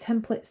leadership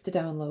templates to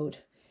download.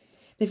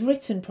 They've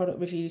written product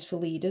reviews for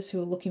leaders who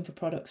are looking for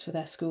products for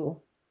their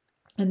school.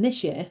 And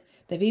this year,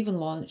 they've even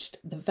launched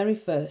the very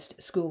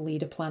first School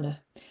Leader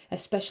Planner,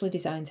 especially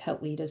designed to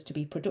help leaders to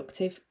be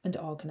productive and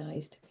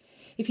organised.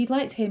 If you'd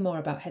like to hear more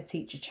about Head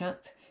Teacher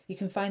Chat, you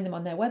can find them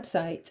on their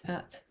website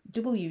at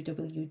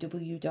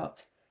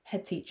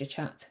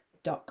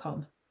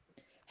www.headteacherchat.com.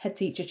 Head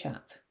Teacher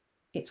Chat.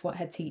 It's what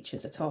head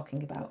teachers are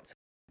talking about.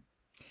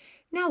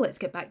 Now let's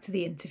get back to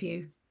the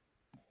interview.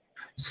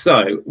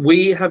 So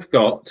we have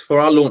got, for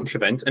our launch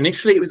event,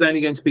 initially it was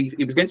going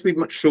to be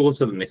much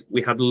shorter than this.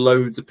 We had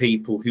loads of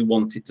people who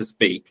wanted to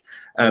speak,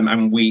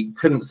 and we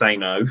couldn't say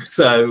no.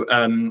 So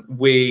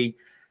we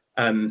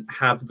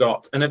have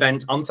got an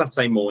event on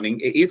Saturday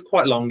morning. It is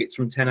quite long. It's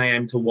from 10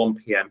 a.m. to 1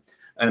 p.m.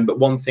 But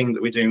one thing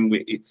that we're doing,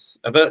 it's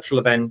a virtual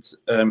event,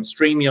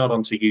 StreamYard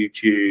onto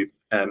YouTube,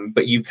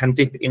 but you can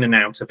dip in and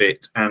out of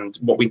it. And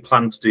what we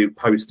plan to do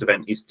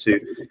post-event is to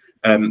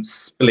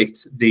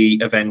split the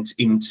event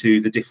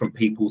into the different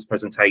people's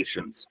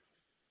presentations.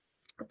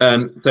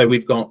 So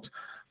we've got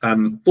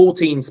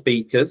 14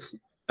 speakers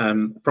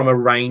from a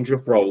range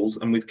of roles,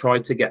 and we've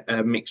tried to get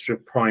a mixture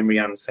of primary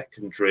and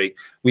secondary.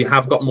 We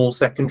have got more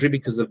secondary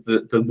because of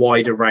the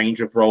wider range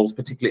of roles,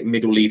 particularly at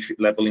middle leadership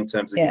level, in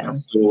terms of your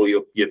pastoral,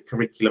 your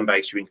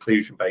curriculum-based, your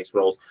inclusion-based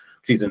roles,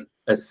 which isn't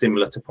as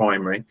similar to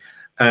primary.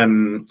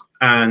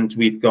 And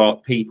we've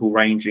got people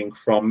ranging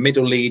from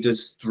middle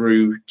leaders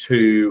through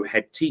to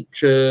head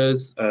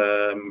teachers.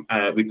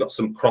 We've got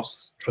some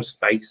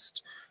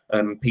cross-trust-based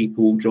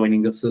people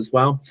joining us as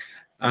well.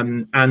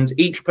 And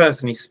each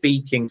person is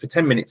speaking for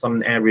 10 minutes on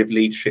an area of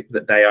leadership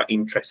that they are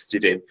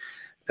interested in.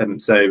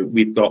 So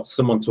we've got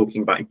someone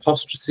talking about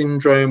imposter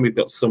syndrome. We've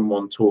got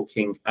someone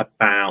talking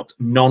about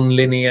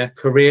non-linear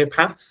career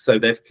paths. So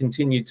they've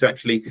continued to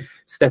actually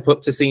step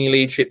up to senior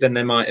leadership. Then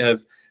they might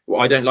have,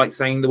 well, I don't like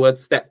saying the word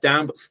step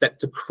down, but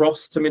stepped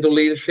across to middle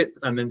leadership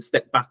and then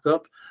step back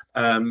up,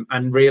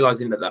 and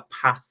realizing that that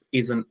path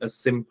isn't as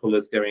simple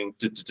as going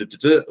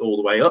all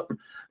the way up.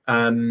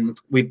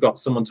 We've got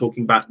someone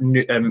talking about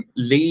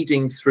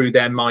leading through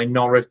their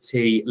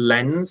minority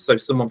lens. So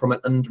someone from an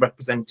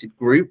underrepresented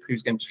group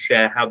who's going to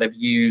share how they've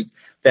used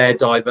their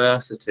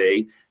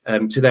diversity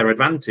to their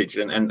advantage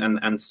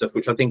and stuff,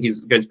 which I think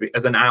is going to be,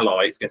 as an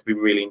ally, it's going to be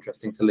really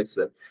interesting to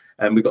listen.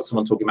 We've got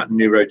someone talking about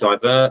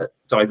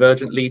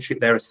neurodivergent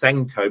leadership. They're a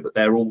Senko, but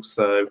they're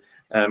also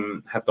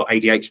have got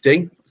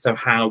ADHD. So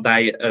how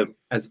they,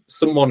 as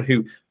someone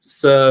who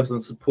serves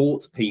and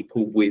supports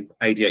people with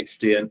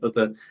ADHD and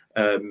other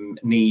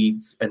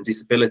needs and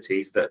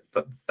disabilities,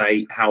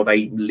 how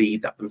they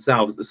lead that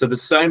themselves. So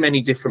there's so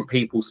many different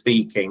people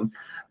speaking,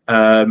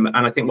 and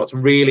I think what's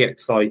really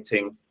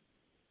exciting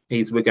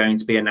is we're going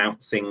to be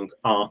announcing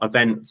our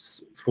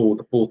events for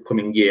the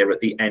forthcoming year at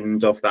the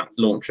end of that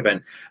launch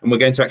event. And we're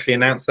going to actually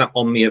announce that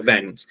on the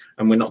event,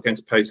 and we're not going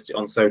to post it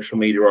on social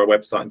media or our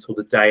website until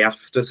the day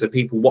after. So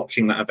people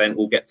watching that event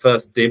will get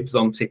first dibs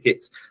on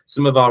tickets.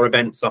 Some of our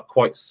events are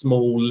quite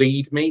small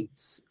lead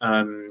meets.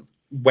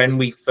 When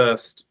we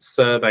first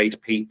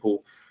surveyed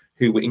people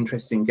who were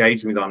interested in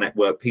engaging with our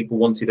network, people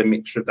wanted a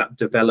mixture of that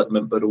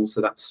development, but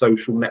also that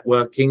social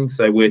networking.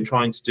 So we're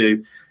trying to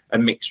do a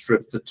mixture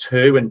of the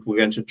two, and we're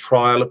going to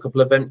trial a couple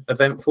of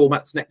event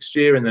formats next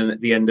year, and then at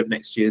the end of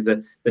next year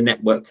the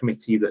network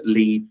committee that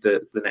lead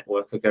the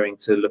network are going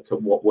to look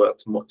at what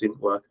worked and what didn't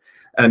work.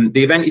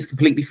 The event is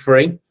completely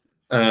free,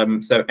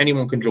 so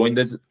anyone can join.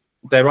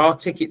 There are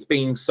tickets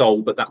being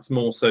sold, but that's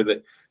more so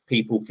that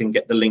people can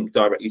get the link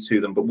directly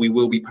to them, but we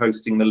will be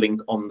posting the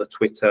link on the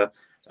Twitter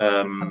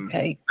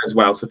as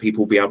well, so people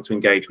will be able to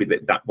engage with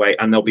it that way,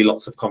 and there'll be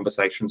lots of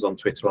conversations on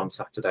Twitter on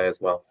Saturday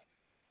as well.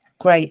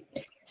 Great.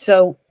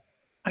 So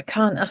I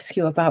can't ask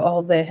you about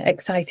all the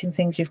exciting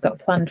things you've got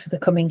planned for the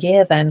coming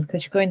year then,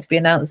 because you're going to be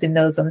announcing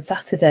those on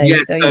Saturday.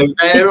 Yeah, so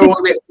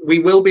we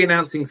will be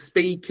announcing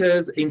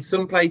speakers. In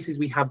some places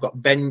we have got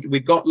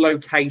we've got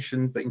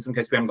locations, but in some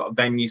cases we haven't got a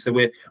venue. So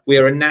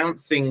we're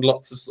announcing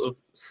lots of sort of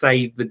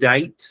save the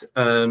date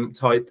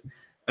type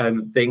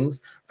things.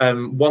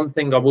 One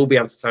thing I will be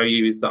able to tell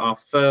you is that our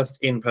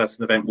first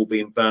in-person event will be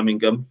in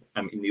Birmingham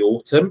in the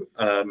autumn,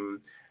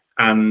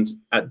 and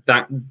at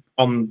that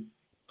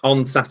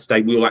on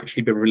Saturday, we'll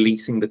actually be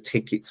releasing the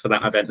tickets for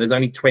that event. There's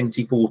only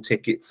 24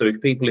 tickets. So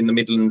if people in the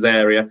Midlands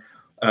area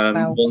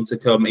want to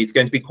come, it's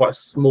going to be quite a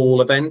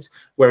small event.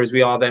 Whereas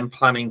we are then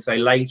planning, say,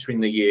 later in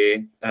the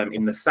year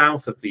in the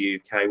south of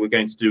the UK, we're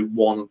going to do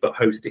one, but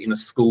host it in a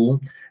school.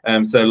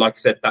 So like I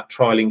said, that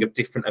trialing of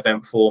different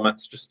event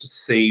formats just to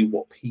see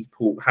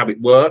how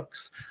it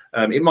works.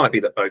 It might be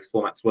that both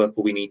formats work,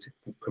 or we need to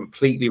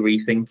completely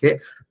rethink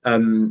it.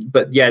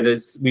 But yeah,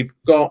 we've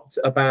got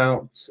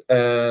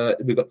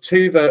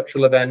 2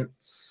 virtual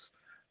events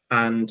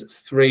and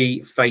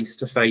 3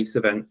 face-to-face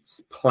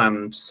events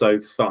planned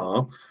so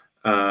far.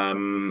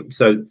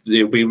 So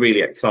it'll be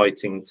really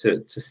exciting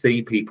to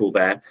see people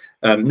there.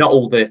 Not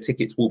all the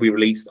tickets will be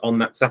released on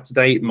that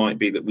Saturday. It might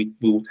be that we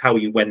will tell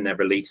you when they're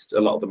released. A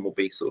lot of them will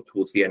be sort of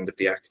towards the end of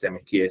the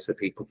academic year, so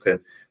people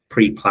can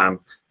pre-plan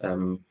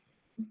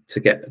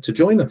to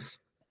join us.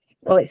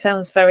 Well, it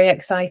sounds very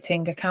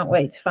exciting. I can't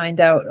wait to find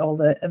out all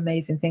the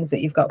amazing things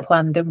that you've got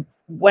planned. And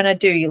when I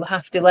do, you'll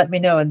have to let me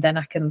know, and then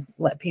I can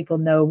let people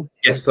know.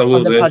 Yes, I will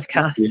on the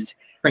podcast.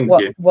 Thank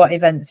you. What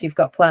events you've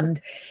got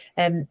planned.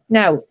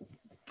 Now,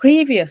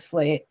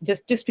 previously,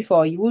 just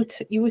before, you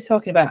were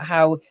talking about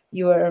how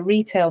you were a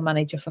retail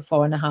manager for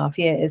 4.5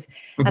 years,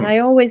 and I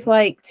always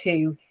like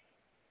to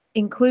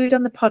include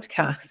on the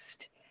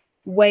podcast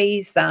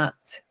ways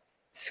that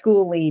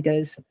school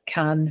leaders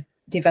can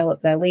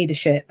develop their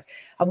leadership.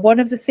 And one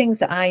of the things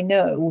that I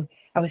know,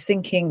 I was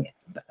thinking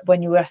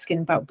when you were asking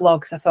about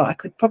blogs, I thought I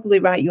could probably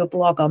write you a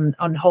blog on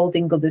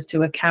holding others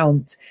to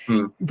account.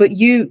 But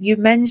you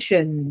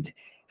mentioned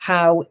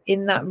how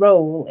in that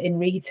role in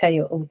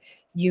retail,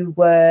 you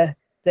were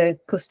the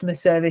customer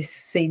service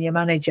senior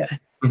manager,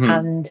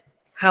 and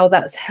how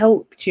that's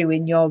helped you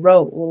in your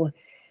role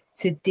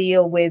to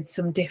deal with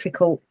some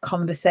difficult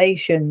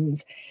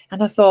conversations.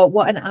 And I thought,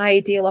 what an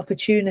ideal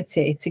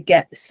opportunity to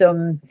get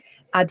some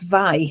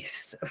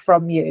advice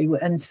from you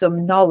and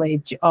some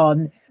knowledge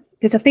on,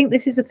 because I think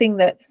this is a thing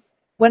that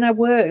when I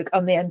work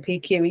on the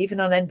NPQ, even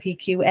on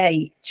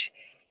NPQH,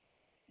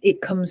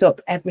 it comes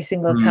up every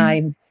single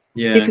time.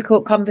 Yeah.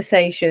 Difficult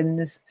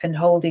conversations and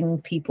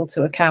holding people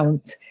to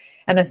account.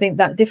 And I think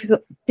that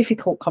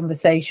difficult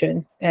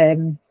conversation,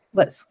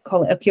 let's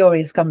call it a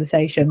curious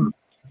conversation,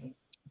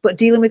 but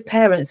dealing with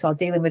parents or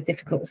dealing with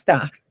difficult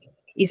staff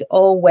is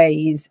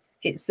always,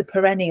 it's the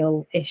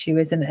perennial issue,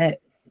 isn't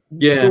it?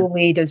 Yeah. School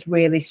leaders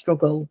really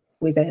struggle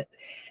with it.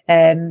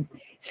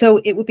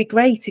 So it would be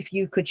great if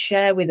you could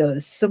share with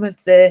us some of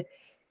the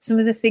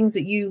things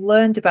that you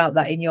learned about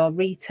that in your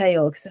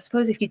retail, because I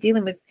suppose if you're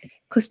dealing with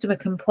customer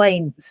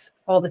complaints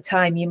all the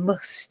time, you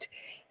must,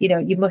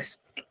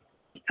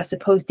 I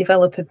suppose,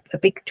 develop a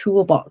big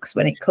toolbox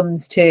when it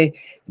comes to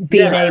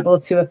being able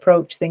to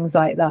approach things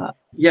like that.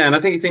 Yeah, and I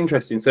think it's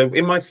interesting. So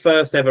in my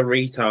first ever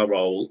retail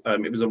role,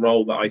 it was a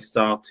role that I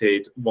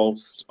started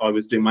whilst I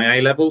was doing my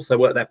A-level, so I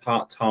worked there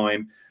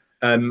part-time.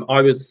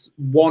 I was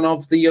one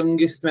of the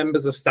youngest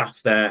members of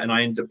staff there, and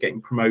I ended up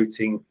getting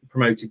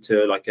promoted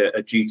to like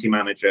a duty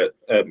manager,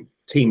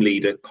 team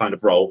leader kind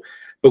of role.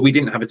 But we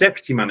didn't have a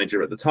deputy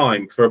manager at the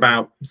time for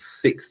about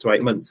 6 to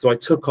 8 months. So I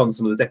took on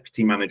some of the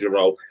deputy manager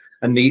role.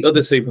 And the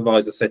other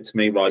supervisor said to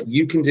me, right,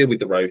 you can deal with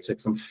the rota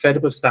because I'm fed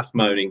up of staff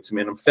moaning to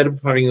me and I'm fed up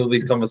of having all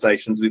these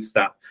conversations with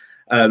staff.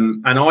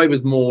 And I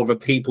was more of a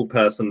people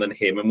person than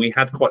him. And we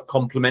had quite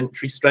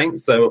complementary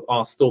strengths. So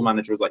our store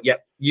manager was like,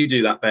 yep, you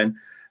do that, Ben.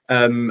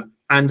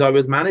 And I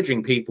was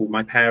managing people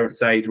my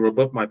parents' age or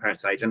above my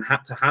parents' age and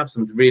had to have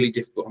some really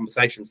difficult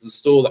conversations. The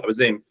store that I was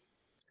in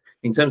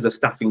terms of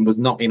staffing, was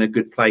not in a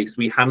good place.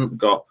 We hadn't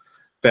got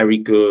very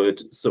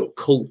good sort of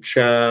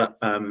culture.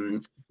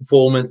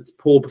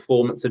 Poor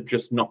performance had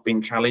just not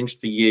been challenged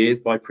for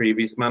years by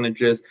previous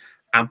managers.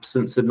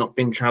 Absence had not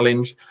been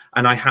challenged.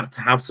 And I had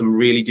to have some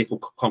really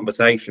difficult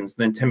conversations.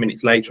 And then 10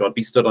 minutes later, I'd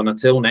be stood on a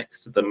till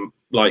next to them,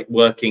 like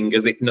working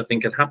as if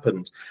nothing had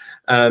happened.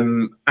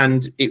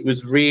 And it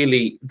was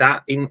really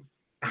that, in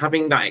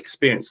having that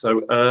experience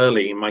so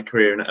early in my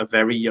career and at a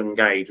very young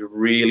age,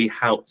 really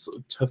helped sort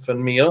of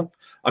toughen me up.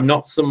 I'm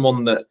not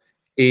someone that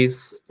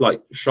is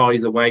like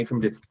shies away from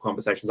difficult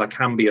conversations. I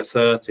can be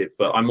assertive,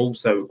 but I'm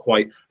also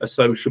quite a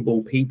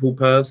sociable people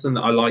person.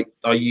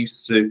 I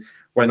used to,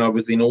 when I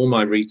was in all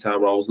my retail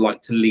roles,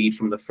 like to lead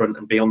from the front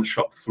and be on the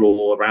shop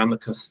floor, around the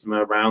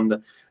customer,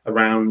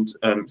 around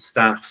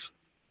staff.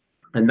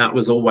 And that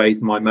was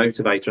always my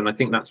motivator. And I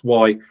think that's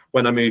why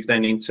when I moved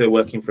then into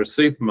working for a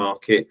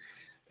supermarket,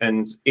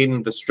 and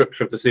in the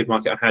structure of the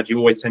supermarket I had, you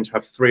always tend to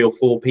have 3 or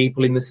 4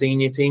 people in the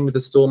senior team with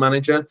the store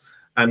manager.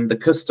 And the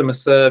customer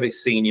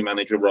service senior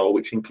manager role,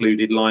 which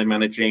included line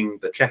managing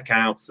the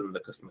checkouts and the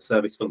customer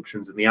service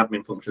functions and the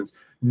admin functions,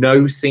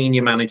 no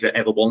senior manager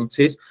ever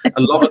wanted.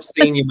 A lot of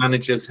senior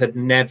managers had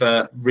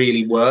never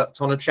really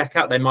worked on a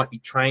checkout. They might be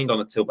trained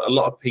on a till, but a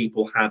lot of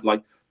people had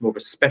like more of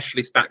a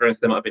specialist background. So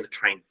they might have been a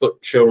trained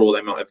butcher, or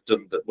they might have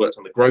worked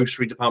on the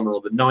grocery department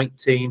or the night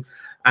team.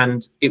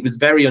 And it was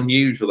very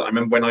unusual. I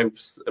remember when I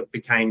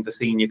became the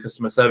senior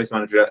customer service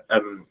manager,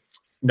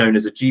 known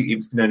as a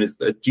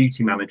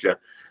duty manager.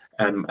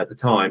 At the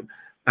time,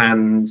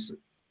 and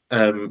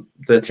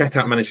the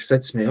checkout manager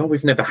said to me, "Oh,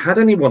 we've never had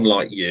anyone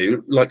like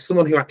you, like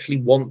someone who actually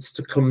wants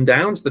to come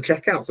down to the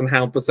checkouts and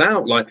help us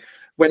out. Like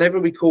whenever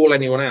we call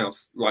anyone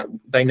else, like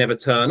they never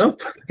turn up."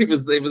 it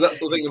was that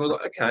sort of thing. And I was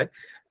like, okay.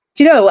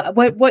 Do you know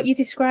what you're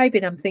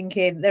describing? I'm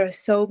thinking there are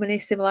so many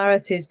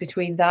similarities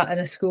between that and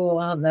a school,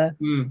 aren't there?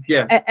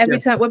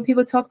 Every time when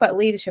people talk about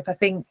leadership, I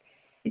think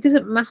it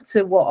doesn't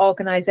matter what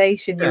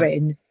organisation you're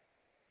in.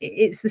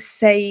 It's the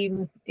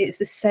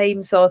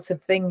same sort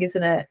of thing,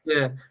 isn't it?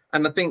 Yeah.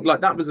 And I think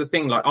like that was the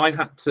thing, like I've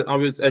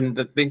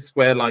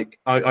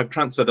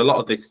transferred a lot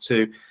of this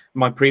to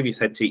my previous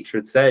head teacher.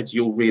 Had said,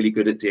 you're really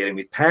good at dealing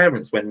with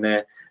parents when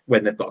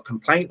they've got a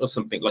complaint or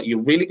something. Like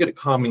you're really good at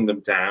calming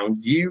them down.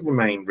 You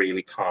remain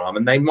really calm,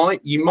 and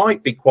you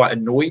might be quite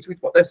annoyed with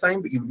what they're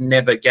saying, but you would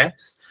never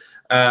guess.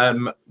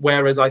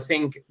 Whereas I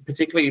think,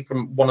 particularly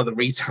from one of the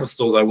retail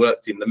stores I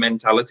worked in, the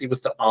mentality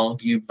was to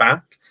argue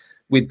back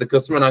with the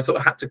customer, and I sort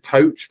of had to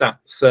coach that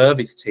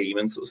service team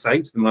and sort of say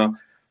to them, well,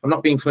 I'm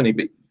not being funny,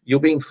 but you're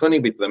being funny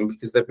with them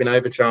because they've been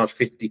overcharged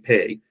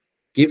 50p.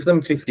 Give them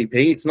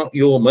 50p. It's not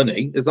your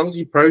money. As long as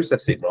you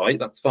process it right,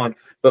 that's fine.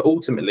 But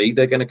ultimately,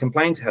 they're going to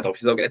complain to head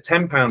office. They'll get a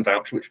 £10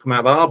 voucher, which come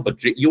out of our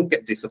budget. You'll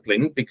get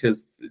disciplined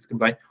because it's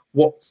complaint.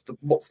 What's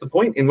the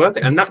point in worth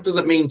it? And that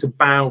doesn't mean to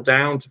bow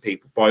down to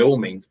people by all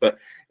means, but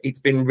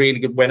it's been really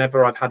good.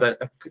 Whenever I've had a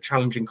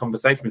challenging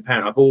conversation with a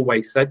parent, I've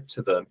always said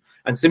to them,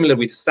 and similar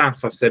with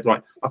staff, I've said,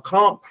 right, I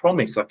can't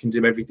promise I can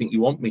do everything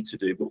you want me to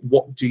do, but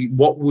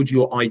what would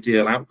your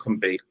ideal outcome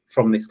be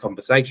from this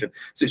conversation?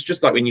 So it's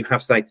just like when you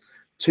have, say,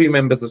 2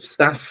 members of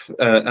staff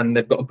and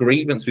they've got a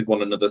grievance with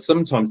one another.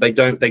 Sometimes they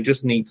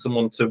just need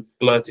someone to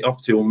blurt it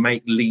off to or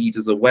make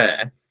leaders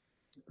aware.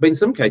 But in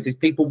some cases,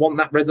 people want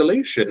that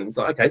resolution. It's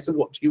like, okay, so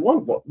what do you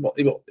want?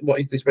 What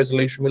is this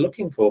resolution we're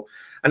looking for?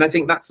 And I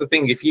think that's the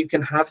thing. If you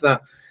can have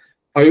that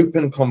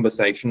open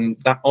conversation,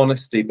 that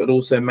honesty, but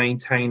also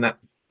maintain that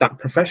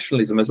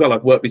professionalism as well.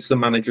 I've worked with some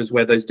managers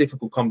where those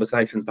difficult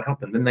conversations that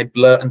happen, then they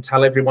blurt and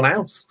tell everyone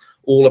else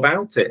all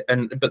about it.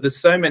 But there's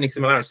so many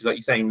similarities, like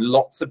you say, in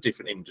lots of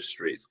different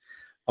industries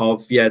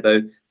of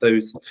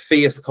those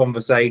fierce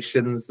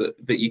conversations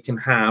that you can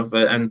have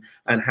and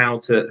how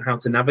to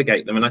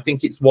navigate them. And I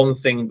think it's one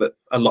thing that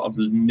a lot of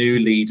new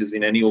leaders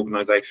in any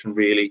organization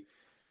really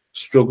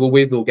struggle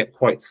with or get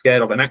quite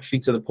scared of, and actually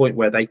to the point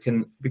where they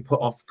can be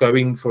put off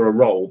going for a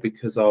role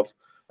because of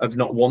of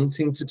not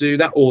wanting to do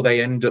that, or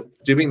they end up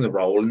doing the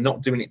role and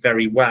not doing it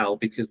very well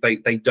because they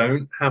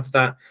don't have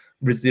that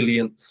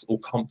resilience or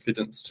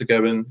confidence to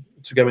go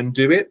and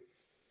do it.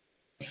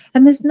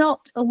 And there's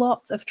not a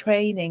lot of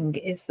training,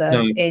 is there,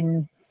 No.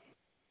 in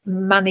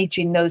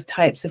managing those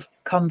types of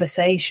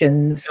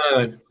conversations?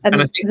 No.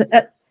 And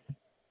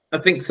I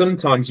think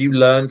sometimes you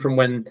learn from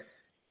when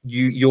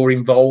you're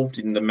involved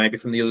in them, maybe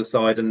from the other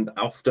side, and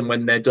often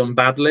when they're done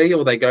badly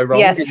or they go wrong,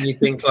 Yes. and you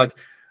think like,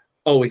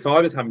 oh, if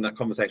I was having that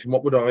conversation,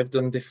 what would I have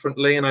done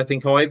differently? And I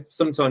think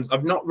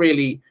I've not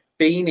really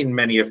been in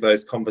many of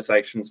those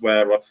conversations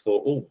where I've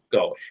thought, oh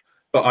gosh,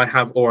 but I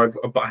have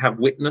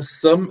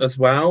witnessed some as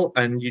well,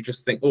 and you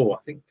just think, oh, I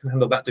think I can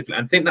handle that differently.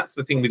 And I think that's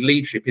the thing with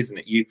leadership, isn't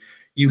it?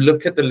 You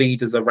look at the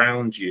leaders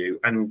around you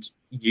and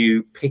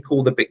you pick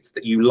all the bits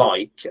that you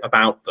like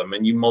about them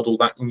and you model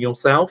that in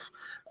yourself.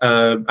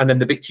 And then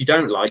the bits you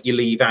don't like, you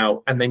leave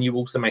out. And then you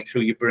also make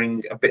sure you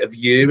bring a bit of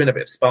you and a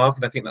bit of spark.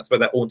 And I think that's where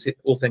that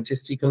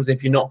authenticity comes in.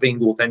 If you're not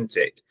being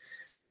authentic,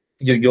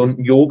 you're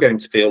going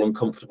to feel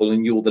uncomfortable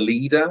and you're the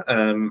leader.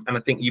 And I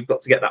think you've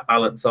got to get that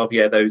balance of,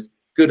 those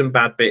good and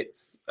bad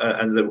bits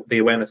and the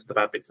awareness of the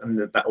bad bits and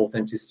that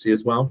authenticity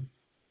as well.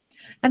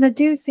 And I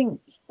do think,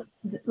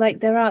 like,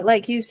 there are,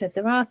 like you said,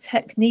 there are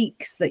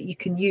techniques that you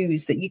can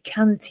use, that you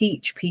can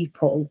teach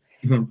people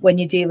when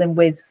you're dealing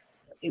with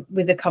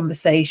a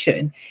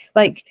conversation.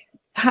 Like,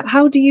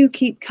 how do you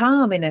keep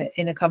calm in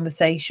a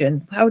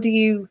conversation? How do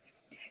you,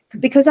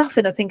 because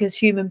often I think as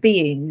human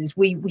beings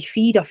we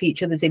feed off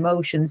each other's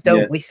emotions,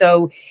 don't we?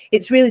 So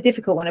it's really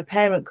difficult when a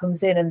parent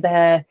comes in and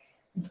they're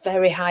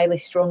very highly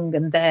strung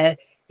and they're,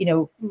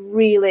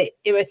 really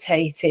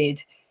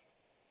irritated.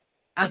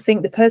 I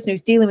think the person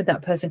who's dealing with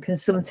that person can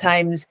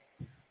sometimes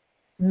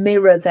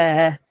mirror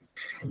their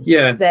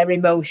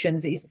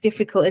emotions. It's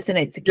difficult, isn't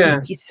it, to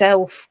keep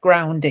yourself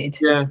grounded?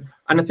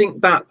 And I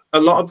think that a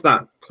lot of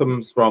that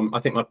comes from, I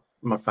think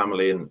my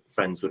family and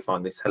friends would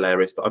find this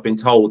hilarious, but I've been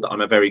told that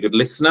I'm a very good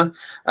listener,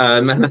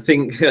 and I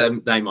think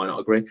they might not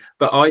agree,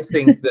 but I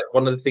think that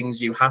one of the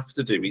things you have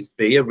to do is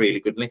be a really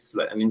good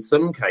listener. And in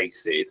some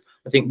cases,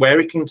 I think where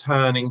it can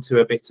turn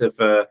into a bit of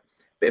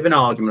an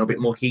argument, or a bit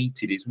more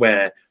heated, is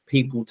where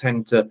people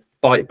tend to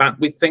bite back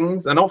with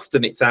things, and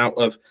often it's out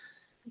of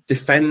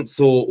defense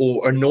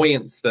or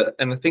annoyance.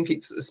 And I think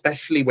it's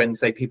especially when,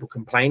 say, people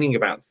complaining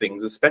about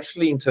things,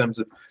 especially in terms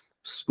of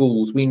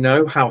schools. We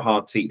know how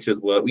hard teachers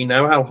work, we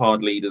know how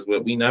hard leaders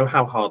work, we know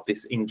how hard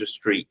this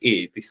industry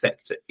is, this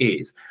sector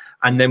is,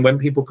 and then when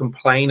people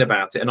complain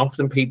about it, and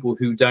often people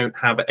who don't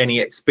have any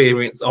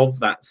experience of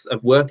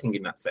working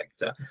in that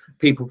sector,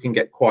 people can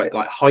get quite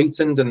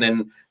heightened, and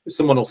then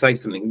someone will say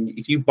something.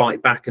 If you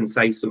bite back and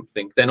say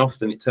something, then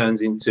often it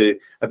turns into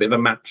a bit of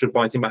a match of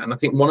biting back. And I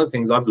think one of the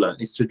things I've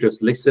learned is to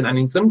just listen. And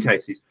in some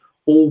cases,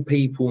 all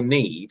people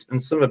need,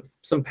 and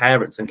some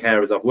parents and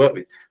carers I've worked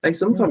with, they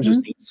sometimes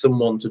just need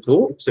someone to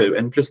talk to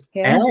and just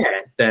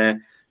air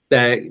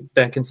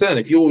their concern.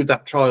 If you're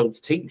that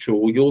child's teacher,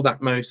 or you're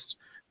that most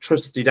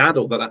trusted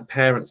adult that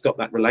parent's got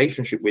that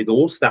relationship with,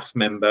 or staff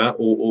member,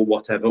 or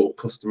whatever, or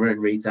customer in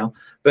retail,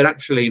 but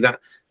actually that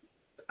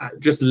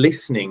just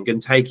listening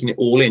and taking it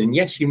all in. And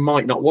yes, you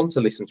might not want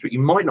to listen to it, you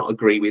might not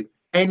agree with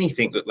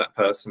anything that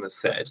person has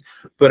said,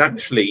 but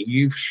actually if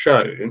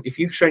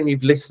you've shown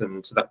you've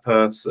listened to that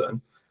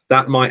person,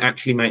 that might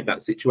actually make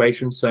that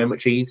situation so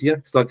much easier.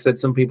 Because like I said,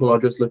 some people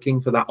are just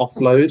looking for that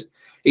offload.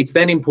 It's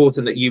then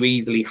important that you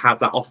easily have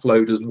that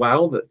offload as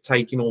well, that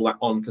taking all that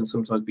on can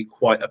sometimes be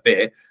quite a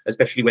bit,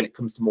 especially when it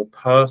comes to more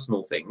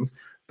personal things.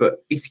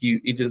 But if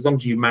as long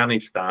as you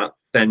manage that,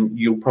 then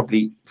you'll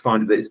probably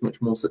find that it's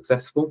much more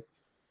successful.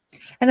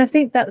 And I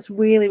think that's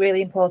really,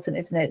 really important,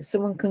 isn't it?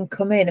 Someone can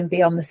come in and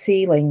be on the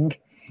ceiling,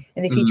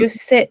 and if you just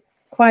sit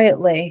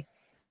quietly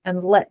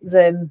and let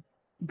them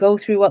go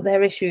through what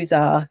their issues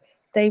are,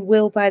 they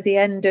will, by the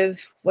end of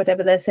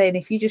whatever they're saying,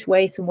 if you just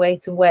wait and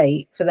wait and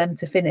wait for them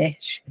to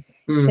finish,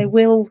 they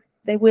will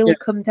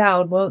come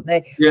down, won't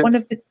they? One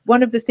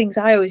of the things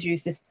I always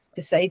used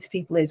to say to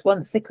people is,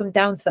 once they come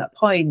down to that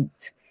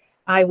point,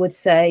 I would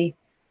say,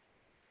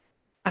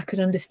 I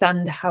can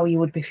understand how you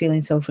would be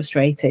feeling so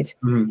frustrated.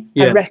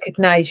 I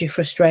recognize your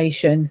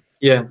frustration.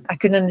 I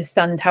can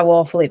understand how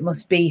awful it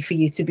must be for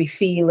you to be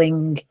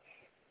feeling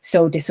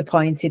so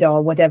disappointed,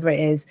 or whatever it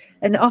is.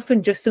 And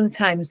often just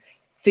sometimes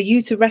for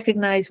you to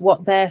recognize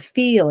what they're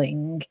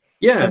feeling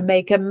can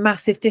make a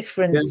massive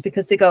difference,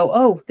 because they go,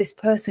 oh, this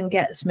person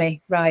gets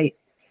me, right?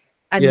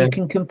 And you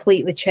can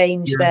completely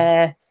change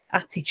their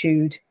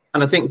attitude.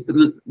 And I think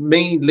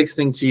me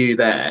listening to you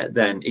there,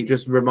 then it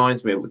just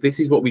reminds me, this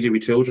is what we do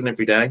with children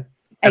every day.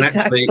 And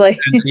exactly.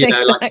 Actually,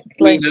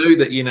 we know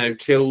that,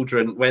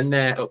 children, when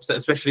they're upset,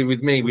 especially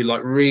with me, with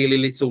really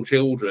little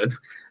children,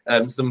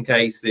 some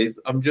cases,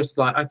 I'm just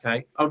like,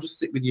 okay, I'll just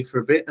sit with you for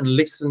a bit and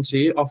listen to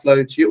you,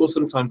 offload to you. Or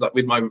sometimes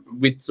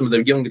with some of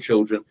the younger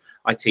children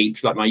I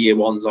teach, like my year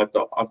ones, I've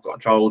got a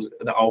child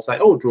that I'll say,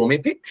 oh, draw me a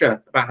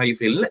picture about how you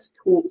feel. Let's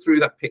talk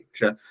through that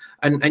picture.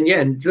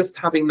 And just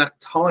having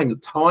that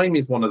time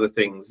is one of the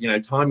things,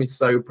 time is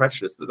so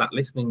precious, that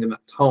listening and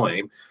that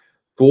time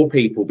for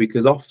people,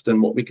 because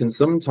often what we can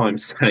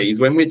sometimes say is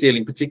when we're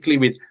dealing particularly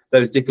with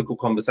those difficult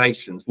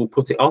conversations, we'll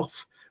put it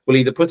off. We'll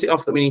either put it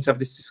off that we need to have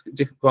this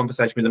difficult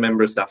conversation with a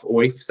member of staff,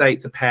 or if, say,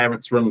 it's a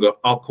parent's rung up,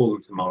 I'll call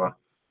them tomorrow,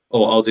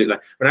 or I'll do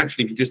that. But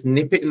actually, if you just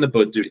nip it in the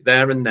bud, do it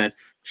there and then,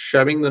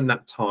 showing them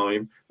that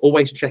time,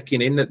 always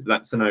checking in that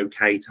that's an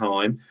okay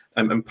time,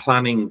 and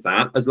planning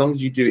that, as long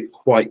as you do it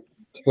quite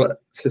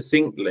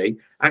succinctly,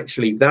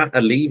 actually that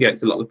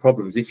alleviates a lot of the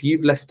problems. If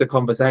you've left a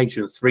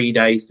conversation 3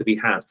 days to be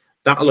had,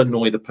 that'll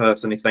annoy the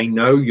person if they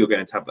know you're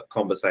going to have that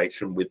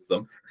conversation with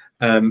them.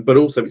 But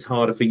also it's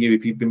harder for you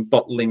if you've been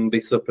bottling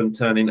this up and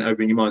turning it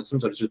over in your mind.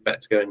 Sometimes it's just better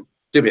to go and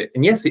do it.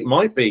 And yes, it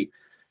might be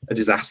a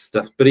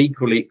disaster, but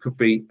equally it could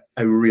be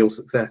a real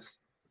success.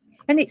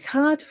 And it's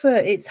hard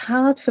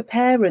for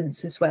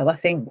parents as well, I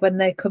think, when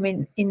they're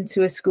coming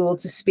into a school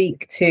to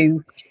speak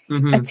to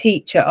a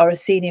teacher or a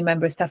senior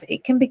member of staff.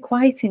 It can be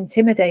quite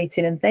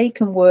intimidating, and they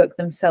can work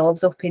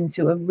themselves up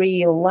into a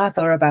real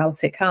lather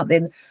about it, can't they?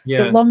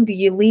 The longer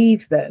you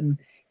leave them,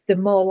 the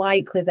more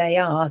likely they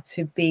are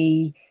to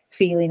be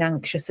feeling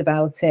anxious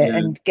about it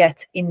and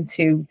get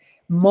into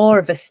more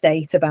of a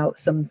state about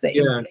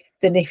something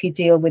than if you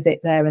deal with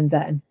it there and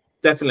then.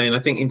 Definitely. And I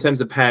think in terms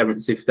of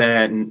parents, if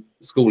their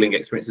schooling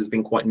experience has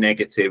been quite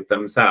negative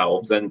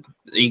themselves, and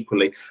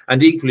equally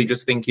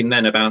just thinking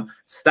then about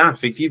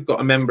staff, if you've got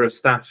a member of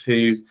staff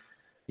who's,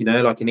 you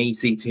know, like an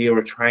ECT or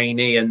a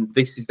trainee, and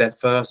this is their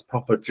first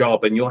proper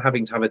job, and you're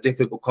having to have a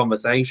difficult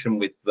conversation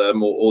with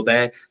them, or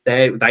they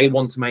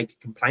want to make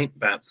a complaint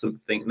about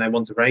something and they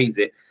want to raise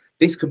it,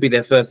 this could be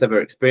their first ever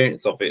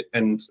experience of it.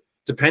 And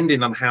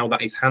depending on how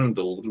that is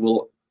handled,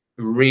 will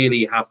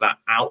really have that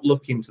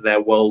outlook into their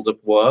world of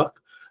work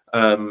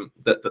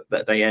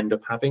that they end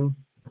up having.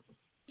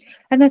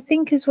 And I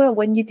think as well,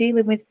 when you're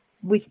dealing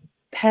with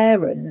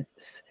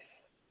parents,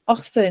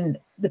 often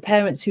the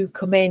parents who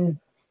come in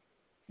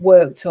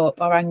worked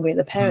up or angry,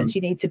 the parents you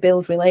need to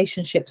build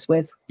relationships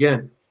with.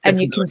 Definitely. And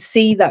you can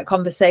see that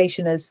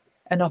conversation as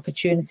an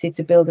opportunity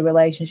to build a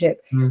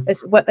relationship.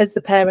 As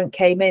the parent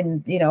came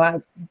in, you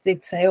know,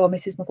 they'd say, "Oh,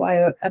 Mrs.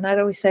 Maguire," and I'd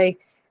always say,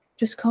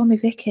 "Just call me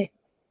Vicky."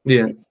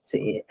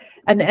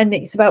 And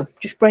it's about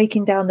just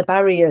breaking down the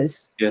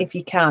barriers if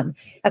you can.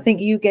 I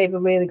think you gave a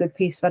really good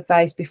piece of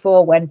advice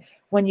before,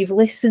 when you've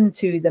listened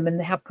to them and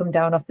they have come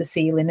down off the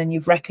ceiling and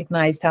you've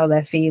recognized how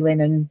they're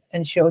feeling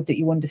and showed that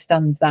you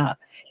understand that,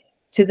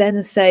 to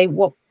then say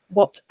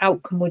what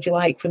outcome would you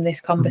like from this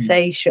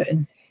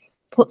conversation,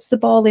 puts the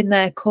ball in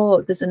their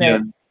court, doesn't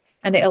it?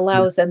 And it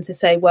allows them to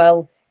say,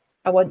 well,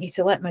 I want you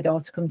to let my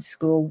daughter come to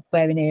school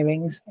wearing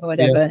earrings or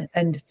whatever,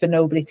 and for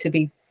nobody to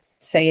be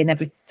saying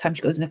every time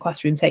she goes in the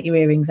classroom, take your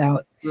earrings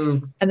out.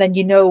 And then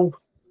you know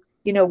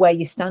where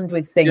you stand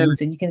with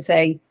things, and you can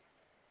say,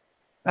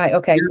 right,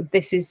 okay,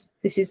 this is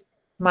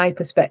my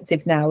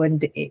perspective now,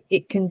 and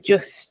it can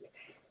just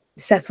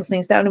settle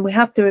things down. And we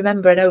have to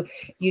remember, I know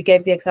you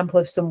gave the example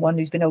of someone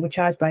who's been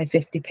overcharged by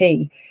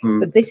 50p,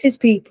 but this is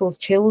people's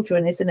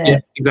children, isn't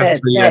it?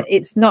 Exactly.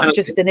 It's not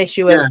just an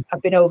issue of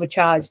I've been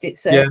overcharged,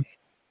 it's this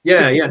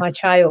is my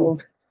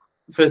child.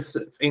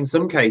 In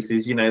some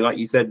cases, you know, like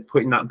you said,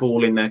 putting that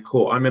ball in their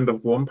court. I remember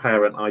one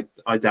parent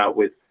I dealt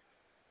with,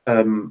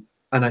 and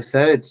I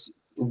said,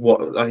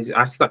 I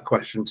asked that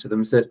question to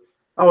them, said,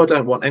 "Oh, I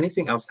don't want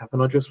anything else to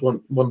happen. I just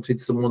wanted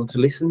someone to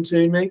listen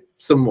to me,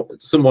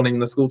 someone in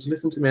the school to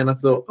listen to me." And I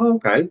thought, oh,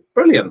 okay,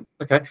 brilliant.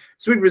 Okay,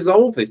 so we've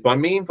resolved this by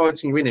me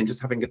inviting you in and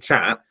just having a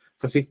chat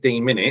for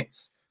 15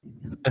 minutes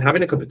and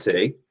having a cup of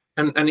tea.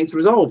 And it's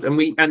resolved,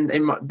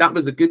 that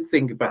was a good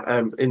thing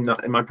about in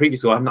my previous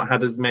school. I've not had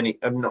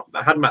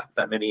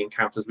that many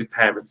encounters with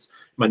parents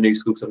in my new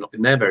school because I've not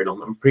been there very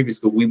long. In my previous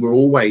school, we were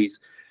always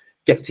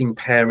getting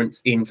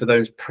parents in for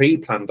those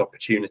pre-planned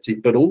opportunities,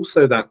 but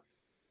also that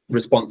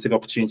responsive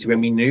opportunity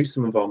when we knew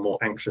some of our more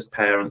anxious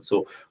parents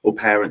or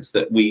parents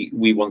that we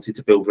wanted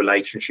to build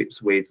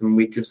relationships with, and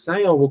we'd just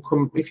say, "Oh, well,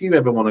 come if you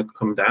ever want to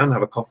come down,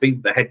 have a coffee."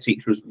 The head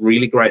teacher was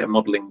really great at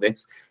modelling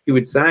this. He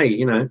would say,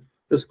 you know,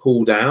 just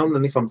call down,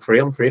 and if I'm free,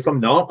 I'm free. If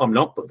I'm not, I'm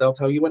not, but they'll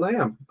tell you when I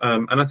am.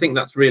 And I think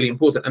that's really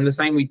important. And the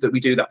same way that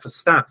we do that for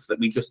staff, that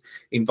we just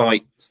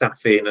invite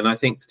staff in. And I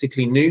think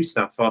particularly new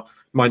staff,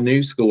 my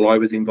new school, I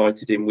was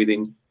invited in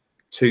within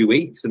 2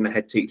 weeks, and the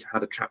head teacher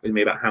had a chat with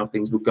me about how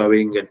things were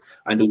going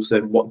and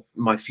also what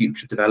my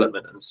future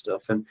development and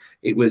stuff. And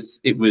it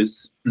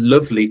was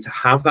lovely to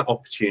have that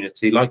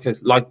opportunity, like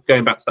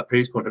going back to that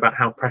previous point about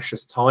how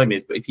precious time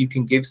is. But if you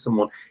can give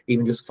someone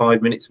even just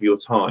 5 minutes of your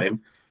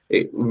time,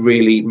 it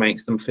really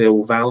makes them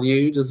feel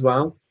valued as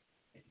well.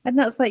 And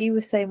that's like you were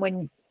saying,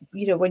 when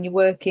you're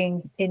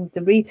working in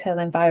the retail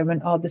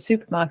environment or the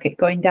supermarket,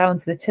 going down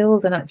to the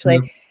tills and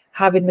actually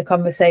having the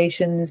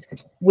conversations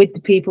with the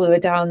people who are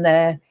down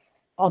there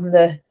on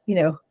the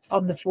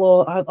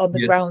floor, on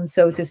the ground,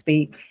 so to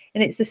speak.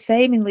 And it's the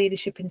same in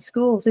leadership in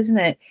schools, isn't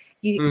it?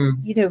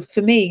 You know,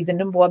 for me, the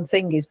number one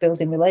thing is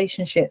building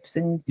relationships,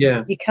 and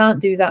you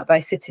can't do that by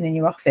sitting in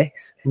your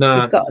office.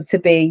 You've got to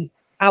be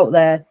out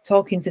there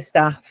talking to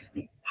staff,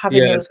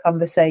 having those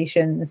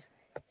conversations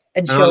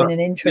and showing an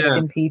interest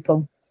in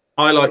people.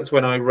 I liked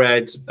when I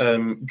read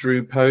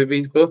Drew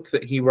Povey's book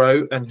that he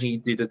wrote, and he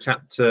did a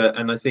chapter,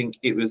 and I think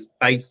it was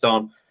based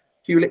on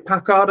Hewlett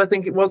Packard, I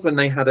think it was, when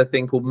they had a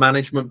thing called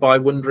Management by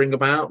Wondering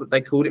About, that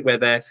they called it, where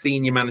their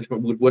senior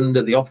management would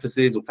wander the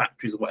offices or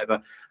factories or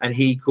whatever, and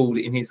he called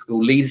it in his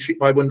school Leadership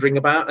by Wondering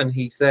About. And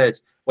he said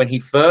when he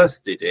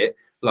first did it,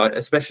 like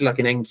especially like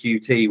an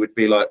NQT would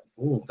be like,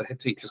 oh, the head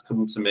teacher's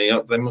come to me,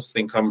 they must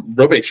think I'm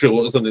rubbish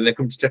or something, they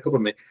come to check up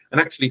on me.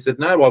 And actually said,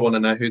 no, I want to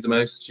know who the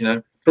most, you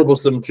know,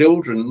 troublesome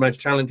children, most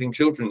challenging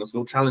children in the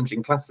school,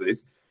 challenging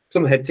classes. So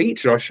I'm the head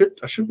teacher, I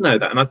should know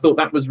that. And I thought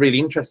that was really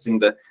interesting,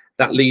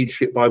 that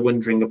leadership by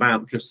wondering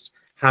about, just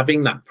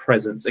having that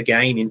presence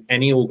again in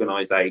any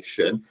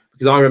organization.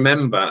 Because I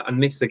remember,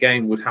 and this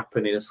again would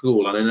happen in a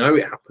school, and I know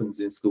it happens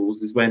in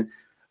schools, is when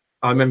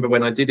I remember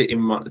when I did it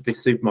in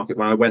this supermarket,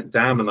 when I went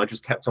down and I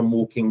just kept on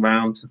walking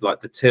around to like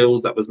the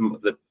tills, that was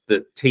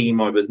the team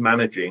I was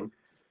managing,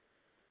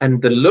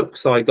 and the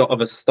looks I got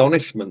of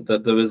astonishment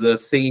that there was a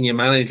senior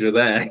manager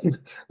there,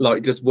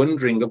 like just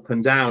wandering up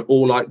and down,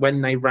 or like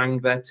when they rang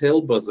their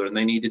till buzzer and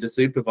they needed a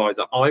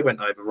supervisor, I went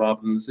over rather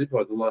than the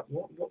supervisor, like,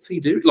 what's he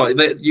doing? Like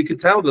you could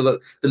tell the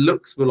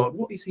looks were like,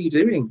 what is he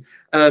doing?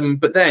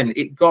 But then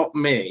it got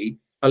me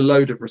a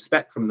load of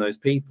respect from those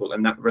people,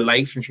 and that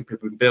relationship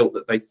had been built,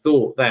 that they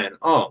thought then,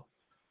 oh,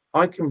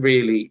 I can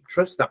really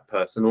trust that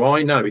person, or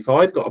I know if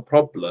I've got a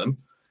problem,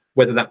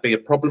 whether that be a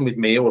problem with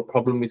me or a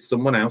problem with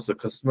someone else, a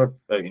customer,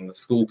 in the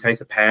school case,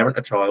 a parent,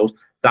 a child,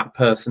 that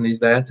person is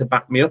there to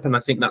back me up. And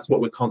I think that's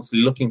what we're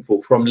constantly looking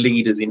for from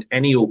leaders in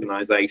any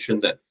organization,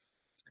 that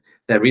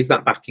there is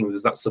that backing,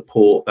 there's that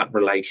support, that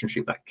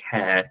relationship, that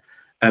care,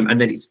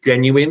 and then it's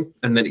genuine,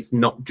 and then it's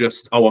not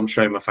just, oh, I'm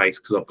showing my face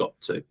because I've got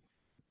to.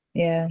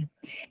 Yeah,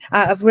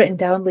 I've written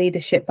down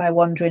Leadership by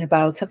Wandering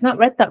About. I've not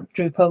read that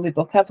Drew Povey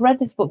book. I've read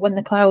this book, When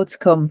the Clouds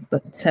Come,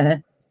 but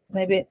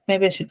maybe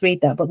I should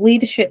read that. But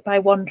Leadership by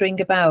Wandering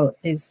About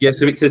is... Yeah,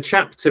 so it's a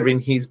chapter in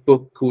his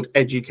book called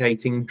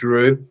Educating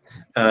Drew.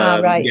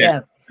 Right, yeah.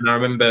 And I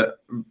remember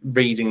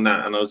reading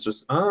that and I was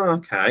just,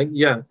 okay,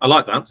 yeah, I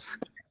like that.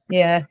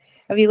 Yeah.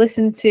 Have you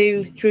listened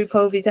to Drew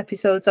Povey's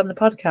episodes on the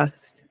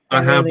podcast?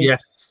 I have,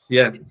 yes.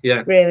 Yeah.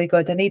 Really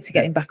good. I need to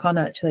get him back on,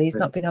 actually. He's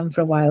not been on for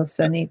a while,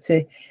 so I need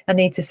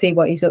to see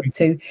what he's up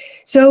to.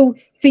 So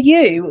for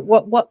you,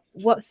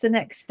 what's the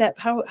next step?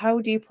 How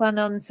do you plan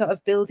on sort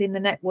of building the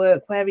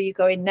network? Where are you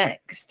going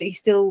next? Are you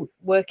still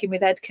working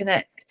with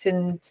EdConnect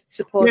and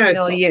supporting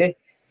all your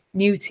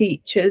new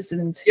teachers?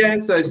 And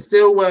so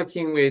still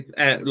working with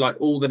like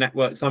all the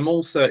networks. I'm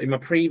also, in my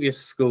previous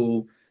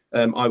school,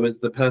 I was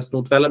the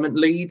personal development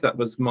lead. That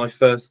was my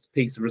first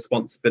piece of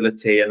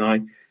responsibility, and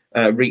I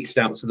reached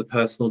out to the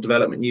Personal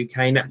Development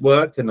UK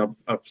network, and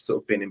I've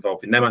sort of been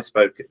involved in them. I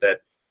spoke at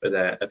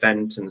their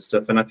event and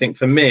stuff. And I think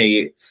for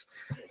me,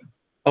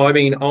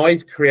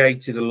 I've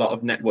created a lot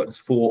of networks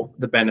for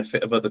the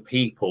benefit of other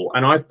people,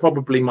 and I've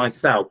probably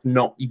myself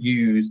not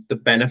used the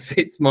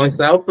benefits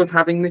myself of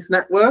having this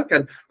network.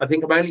 And I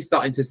think I'm only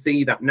starting to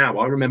see that now.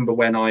 I remember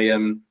when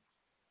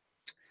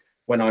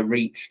I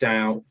reached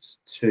out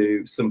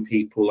to some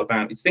people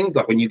about, it's things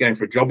like when you're going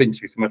for a job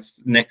interview for my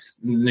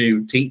next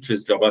new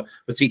teacher's job. I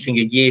was teaching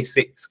a year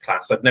 6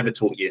 class. I'd never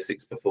taught year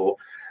 6 before.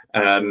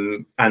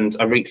 And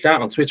I reached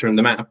out on Twitter, and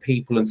the amount of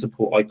people and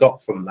support I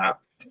got from that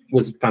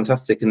was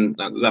fantastic. And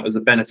that was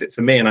a benefit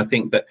for me. And I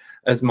think that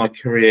as my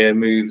career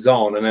moves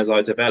on and as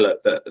I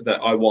develop, that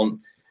I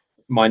want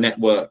my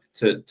network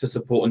to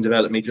support and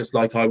develop me just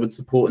like I would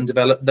support and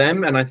develop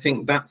them. And I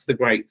think that's the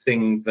great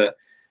thing, that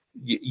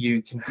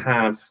you can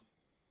have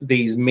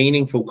these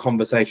meaningful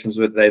conversations,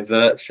 whether they're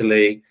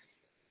virtually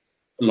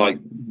like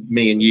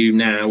me and you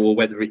now, or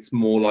whether it's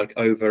more like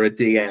over a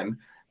DM.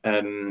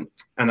 And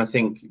I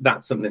think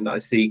that's something that I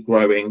see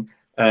growing.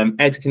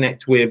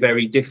 EdConnect, we're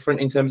very different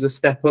in terms of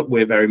Step Up.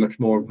 We're very much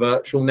more a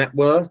virtual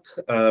network,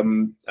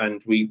 and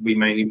we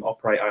mainly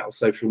operate out of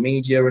social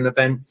media and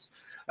events,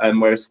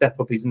 whereas Step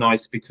Up is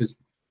nice because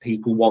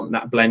people want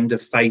that blend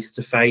of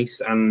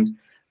face-to-face and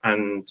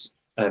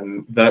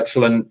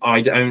virtual. And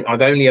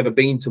I've only ever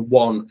been to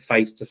one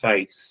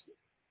face-to-face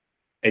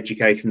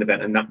education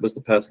event, and that was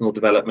the Personal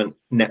Development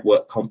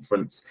Network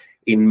Conference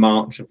in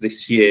March of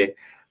this year.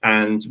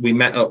 And we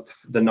met up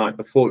the night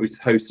before. It was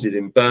hosted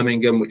in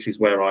Birmingham, which is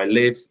where I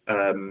live,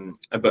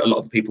 but a lot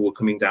of people were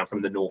coming down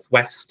from the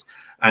northwest,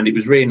 and it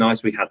was really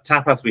nice. We had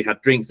tapas, we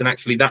had drinks, and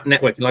actually that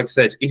networking, like I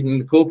said, even in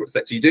the corporate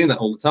sector, you're doing that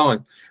all the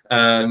time,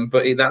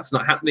 but that's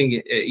not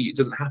happening. It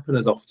doesn't happen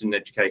as often in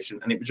education,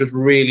 and it was just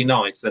really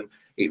nice. And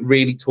it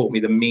really taught me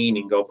the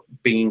meaning of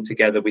being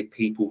together with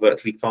people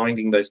virtually,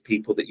 finding those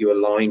people that you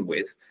align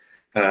with.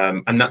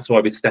 And that's why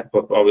with Step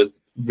Up, I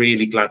was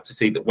really glad to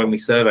see that when we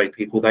surveyed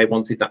people, they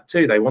wanted that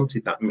too. They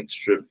wanted that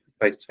mixture of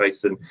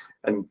face-to-face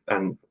and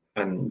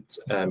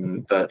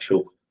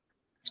virtual.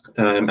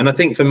 And I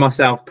think for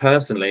myself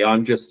personally,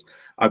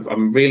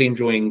 I'm really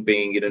enjoying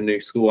being in a new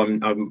school.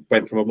 I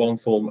went from a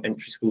 1-form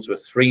entry school to a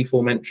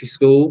 3-form entry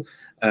school,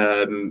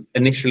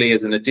 initially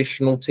as an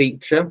additional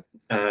teacher.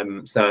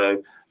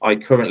 So I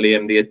currently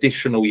am the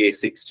additional year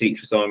 6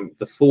 teacher. So I'm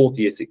the 4th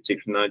year 6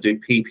 teacher, and I do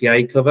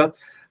PPA cover.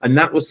 And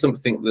that was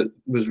something that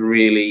was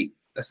really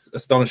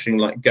astonishing,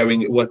 like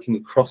working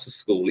across a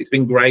school. It's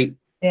been great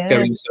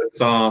going so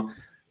far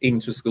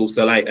into a school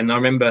so late. And I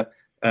remember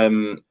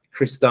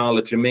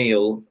Kristala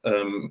Jamil,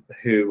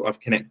 who I've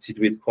connected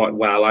with quite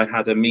well. I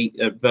had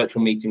a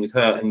virtual meeting with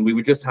her, and we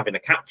were just having a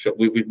catch up.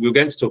 We were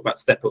going to talk about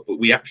Step Up, but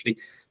we actually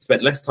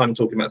spent less time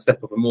talking about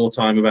Step Up and more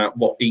time about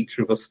what each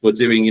of us were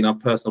doing in our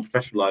personal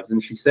professional lives.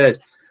 And she said,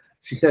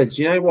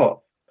 you know what?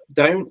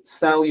 Don't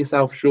sell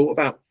yourself short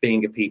about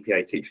being a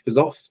PPA teacher, because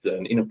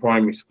often in a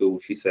primary school,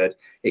 she said,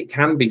 it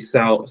can be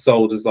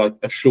sold as like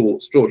a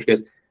short straw. She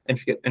goes,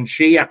 and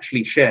she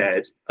actually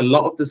shared a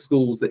lot of the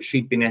schools that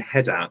she'd been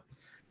ahead at.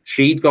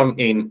 She'd gone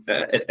in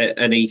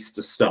an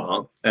Easter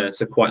start,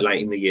 so quite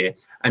late in the year,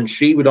 and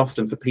she would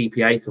often, for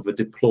PPA cover,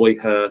 deploy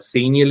her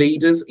senior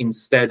leaders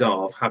instead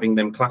of having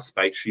them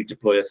class-based. She'd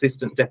deploy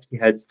assistant deputy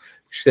heads.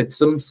 She said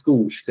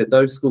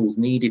those schools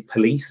needed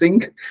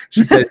policing.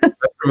 She said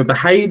from a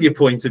behaviour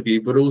point of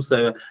view, but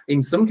also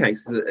in some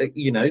cases,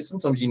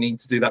 sometimes you need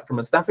to do that from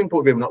a staffing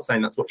point of view. I'm not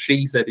saying that's what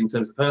she said in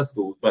terms of her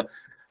schools, but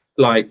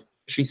like,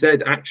 she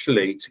said,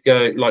 actually, to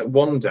go, like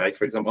one day,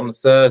 for example, on a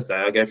Thursday,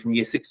 I go from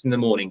year 6 in the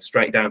morning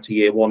straight down to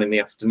year 1 in the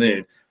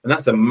afternoon. And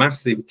that's a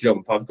massive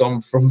jump. I've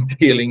gone from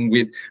dealing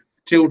with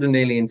children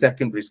nearly in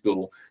secondary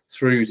school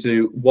through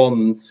to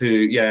ones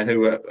who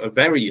are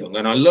very young.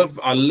 And I love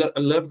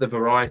the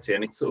variety.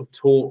 And it sort of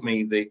taught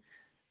me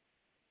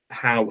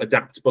how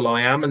adaptable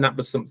I am. And that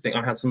was something,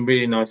 I had some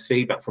really nice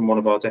feedback from one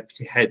of our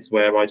deputy heads,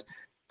 where I'd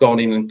gone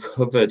in and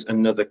covered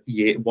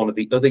one of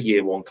the other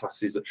year 1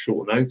 classes at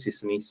short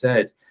notice. And he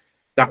said,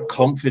 that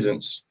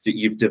confidence that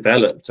you've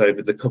developed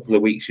over the couple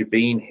of weeks you've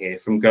been here,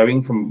 from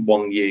going from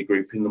one year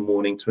group in the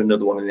morning to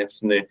another one in the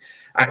afternoon,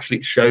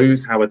 actually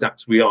shows how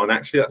adaptable we are. And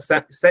actually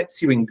that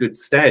sets you in good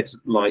stead,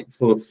 like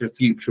for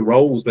future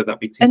roles, whether that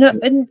be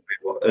teaching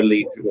or a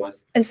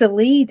leader-wise. As a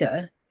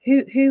leader,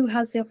 who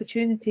has the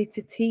opportunity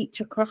to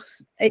teach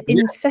across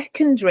in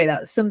secondary?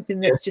 That's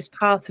something that's just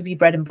part of your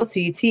bread and butter.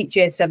 You teach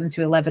year 7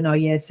 to 11 or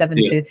year 7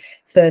 to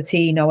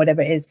 13 or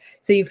whatever it is.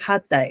 So you've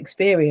had that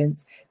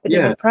experience. But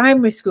in a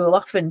primary school,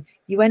 often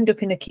you end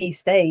up in a key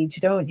stage,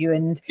 don't you?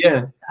 And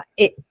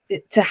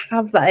to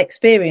have that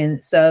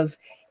experience of,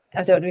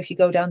 I don't know if you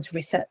go down to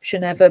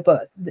reception ever,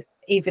 but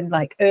even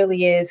like early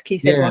years, key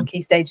stage 1,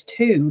 key stage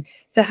 2,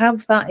 to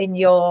have that in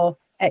your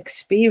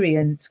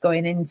experience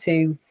going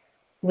into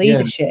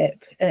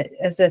leadership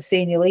as a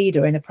senior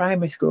leader in a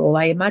primary school,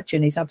 I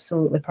imagine, is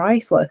absolutely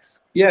priceless.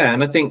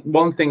 And I think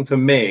one thing for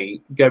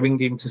me, going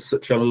into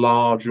such a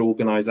large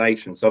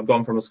organization, so I've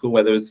gone from a school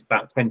where there was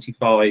about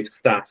 25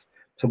 staff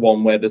to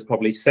one where there's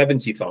probably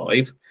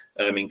 75,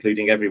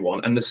 including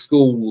everyone, and the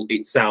school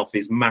itself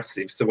is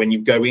massive. So when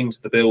you go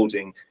into the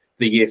building,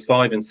 the year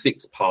 5 and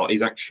 6 part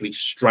is actually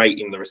straight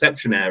in the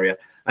reception area.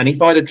 And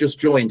if I'd have just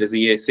joined as a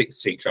year 6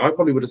 teacher, I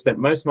probably would have spent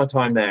most of my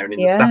time there and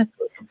in the staff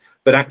room.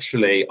 But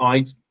actually,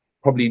 I've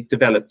probably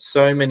developed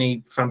so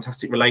many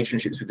fantastic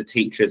relationships with the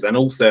teachers, and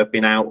also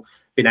been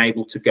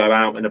able to go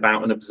out and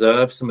about and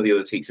observe some of the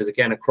other teachers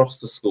again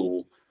across the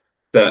school,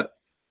 that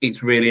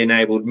it's really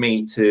enabled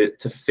me to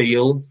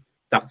feel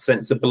that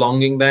sense of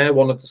belonging there.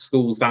 One of the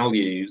school's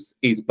values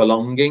is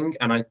belonging.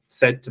 And I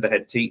said to the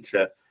head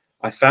teacher,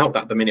 I felt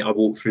that the minute I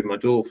walked through my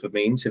door for my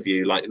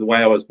interview, like the way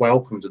I was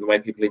welcomed and the way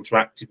people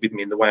interacted with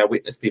me and the way I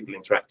witnessed people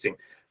interacting,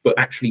 but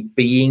actually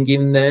being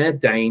in there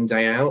day in,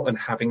 day out and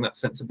having that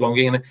sense of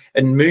belonging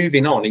and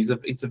moving on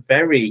it's a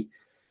very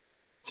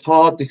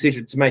hard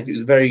decision to make. It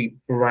was a very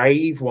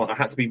brave one. I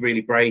had to be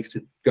really brave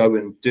to go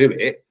and do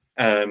it.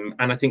 And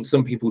I think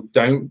some people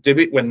don't do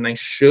it when they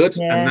should.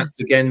 And that's,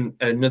 again,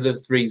 another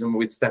reason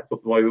with Step Up,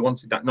 why we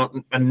wanted that,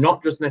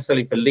 not just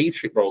necessarily for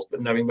leadership roles,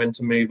 but knowing when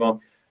to move on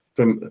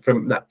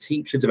from that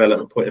teacher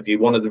development point of view.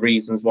 One of the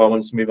reasons why I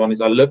wanted to move on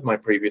is I loved my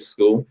previous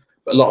school,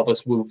 but a lot of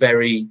us were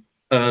very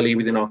early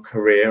within our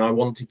career, and I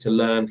wanted to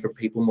learn from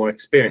people more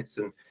experienced.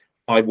 And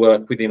I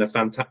work within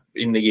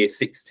in the year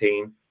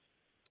 16,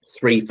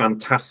 3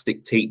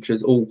 fantastic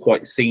teachers, all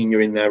quite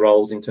senior in their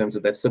roles in terms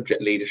of their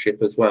subject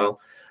leadership as well,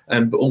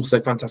 but also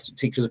fantastic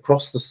teachers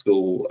across the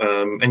school.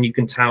 And you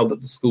can tell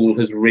that the school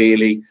has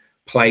really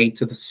played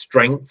to the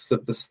strengths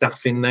of the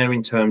staff in there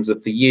in terms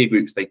of the year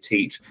groups they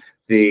teach,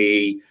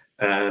 the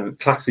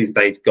classes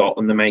they've got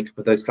and the makeup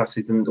of those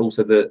classes, and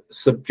also the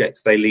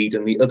subjects they lead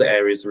and the other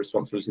areas of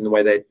responsibility, in the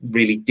way they're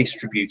really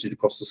distributed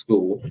across the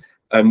school,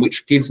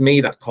 which gives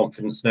me that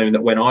confidence, knowing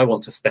that when I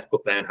want to step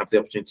up there and have the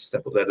opportunity to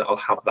step up there, that I'll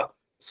have that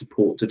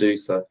support to do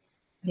so.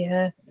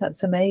 Yeah,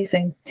 that's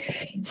amazing.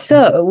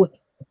 So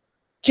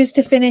just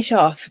to finish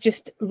off,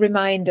 just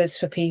reminders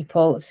for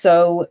people.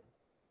 So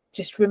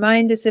just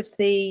remind us of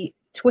the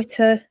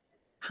Twitter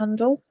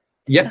handle.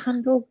 Yeah.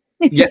 Handle.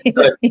 So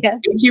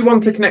if you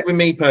want to connect with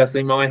me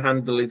personally, my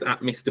handle is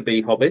at Mr.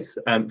 B Hobbis.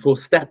 For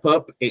Step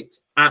Up,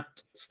 it's at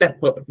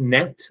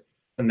StepUpNet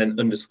and then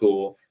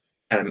 _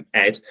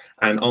 ed,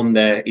 and on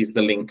there is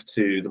the link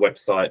to the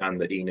website and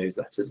the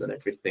e-newsletters and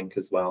everything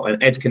as well. And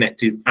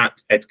EdConnect is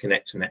at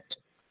EdConnectNet.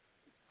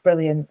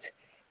 Brilliant.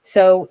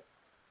 So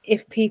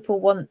if people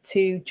want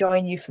to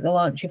join you for the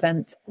launch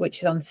event,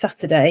 which is on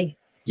Saturday,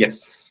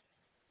 Yes.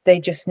 They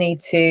just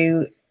need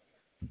to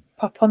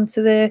pop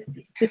onto the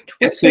Twitter.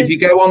 Yeah, so if you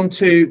go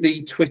onto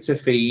the Twitter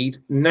feed,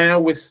 now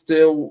we're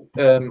still,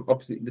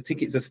 obviously the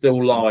tickets are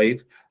still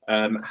live.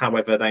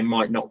 However, they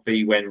might not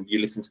be when you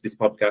listen to this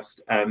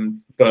podcast.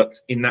 But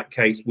in that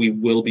case, we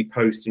will be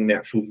posting the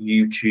actual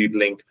YouTube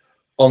link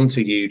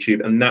onto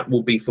YouTube, and that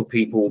will be for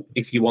people.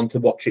 If you want to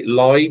watch it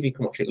live, you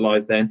can watch it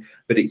live then,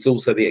 but it's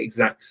also the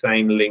exact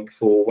same link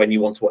for when you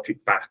want to watch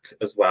it back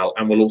as well.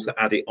 And we'll also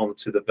add it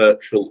onto the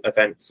virtual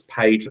events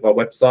page of our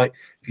website.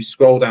 If you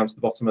scroll down to the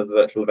bottom of the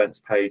virtual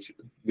events page,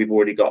 we've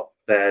already got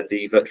there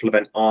the virtual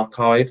event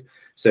archive.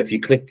 So if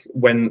you click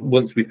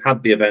once we've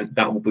had the event,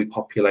 that will be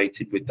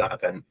populated with that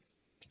event.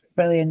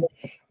 Brilliant.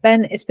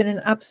 Ben, it's been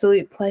an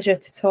absolute pleasure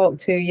to talk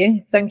to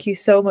you. Thank you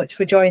so much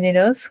for joining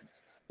us.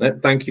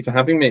 Thank you for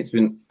having me. It's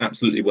been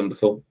absolutely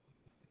wonderful.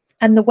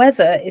 And the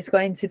weather is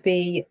going to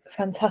be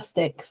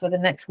fantastic for the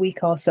next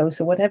week or so.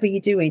 So whatever you're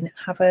doing,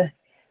 have a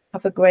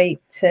great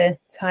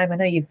time. I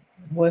know you're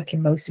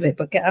working most of it,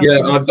 but get out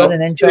in the sun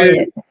and enjoy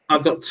it.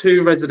 I've got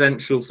 2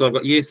 residential. So I've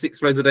got year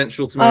 6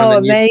 residential tomorrow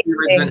and then year 2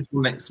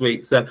 residential next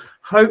week. So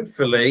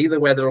hopefully the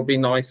weather will be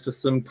nice for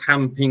some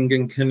camping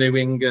and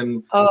canoeing.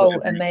 And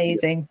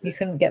amazing. You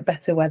couldn't get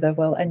better weather.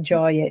 Well,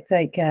 enjoy it.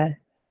 Take care.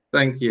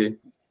 Thank you.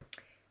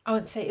 I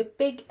want to say a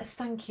big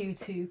thank you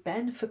to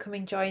Ben for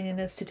joining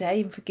us today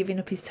and for giving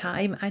up his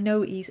time. I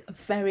know he's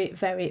very,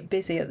 very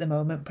busy at the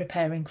moment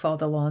preparing for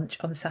the launch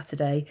on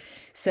Saturday.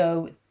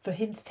 So for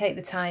him to take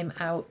the time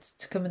out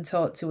to come and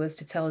talk to us,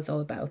 to tell us all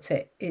about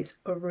it, it's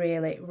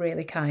really,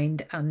 really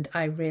kind, and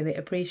I really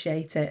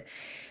appreciate it.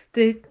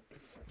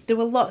 There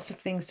were lots of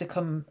things to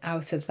come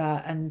out of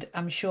that, and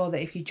I'm sure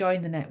that if you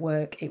join the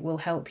network, it will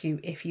help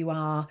you if you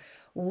are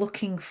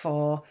looking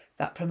for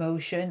that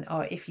promotion,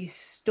 or if you're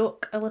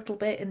stuck a little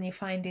bit and you're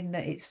finding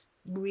that it's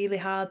really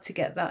hard to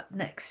get that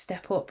next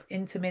step up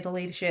into middle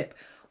leadership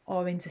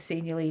or into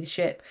senior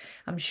leadership.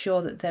 I'm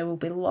sure that there will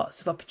be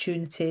lots of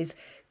opportunities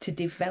to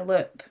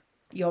develop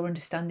your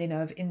understanding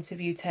of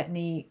interview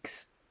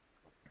techniques,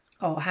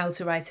 or how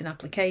to write an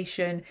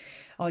application,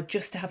 or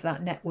just to have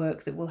that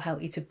network that will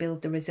help you to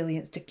build the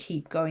resilience to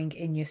keep going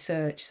in your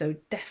search. So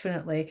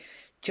definitely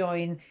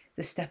join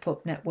the Step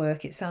Up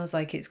Network. It sounds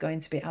like it's going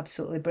to be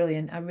absolutely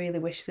brilliant. I really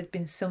wish there'd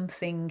been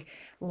something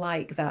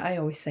like that. I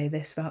always say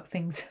this about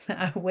things that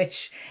I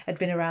wish had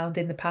been around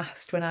in the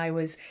past when I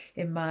was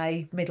in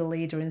my middle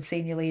leader and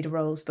senior leader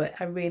roles, but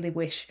I really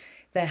wish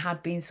there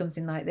had been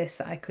something like this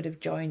that I could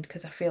have joined,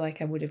 because I feel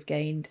like I would have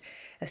gained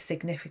a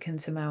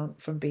significant amount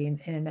from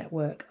being in a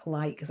network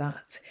like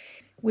that,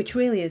 which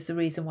really is the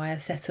reason why I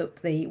set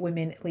up the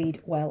Women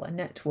Lead Well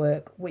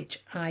network,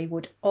 which I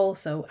would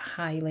also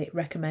highly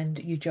recommend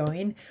you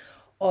join.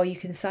 Or you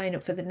can sign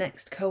up for the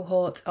next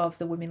cohort of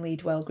the Women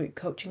Lead Well group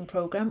coaching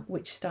programme,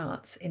 which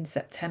starts in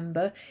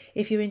September.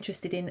 If you're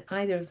interested in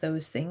either of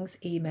those things,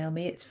 email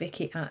me. It's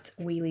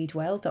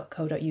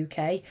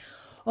vicky@weleadwell.co.uk.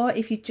 Or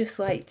if you'd just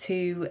like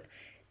to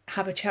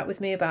have a chat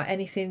with me about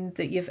anything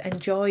that you've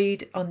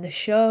enjoyed on the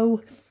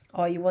show,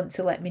 or you want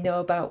to let me know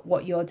about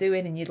what you're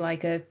doing and you'd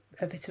like a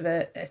bit of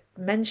a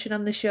mention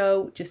on the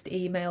show, just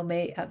email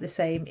me at the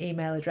same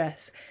email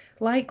address.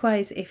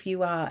 Likewise, if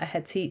you are a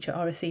head teacher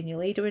or a senior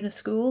leader in a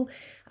school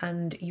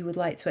and you would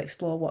like to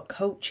explore what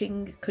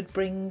coaching could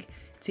bring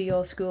to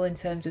your school in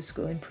terms of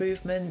school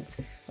improvement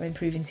or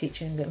improving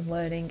teaching and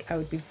learning, I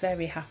would be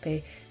very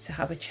happy to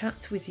have a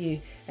chat with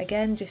you.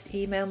 Again, just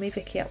email me,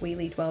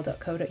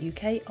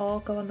 vicky@weleadwell.co.uk,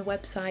 or go on the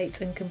website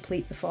and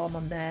complete the form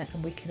on there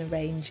and we can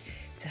arrange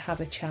to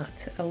have a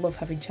chat. I love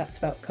having chats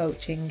about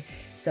coaching,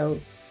 so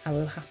I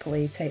will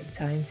happily take the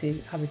time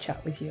to have a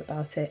chat with you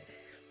about it.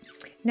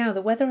 Now,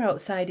 the weather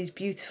outside is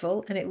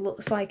beautiful and it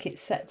looks like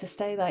it's set to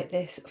stay like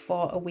this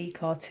for a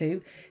week or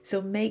two. So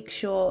make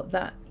sure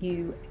that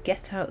you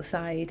get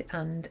outside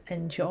and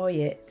enjoy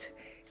it.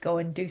 Go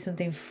and do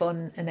something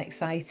fun and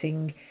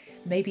exciting.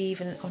 Maybe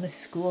even on a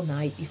school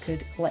night, you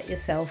could let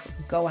yourself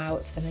go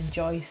out and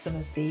enjoy some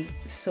of the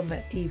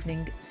summer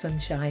evening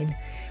sunshine.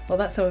 Well,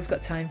 that's all we've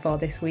got time for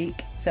this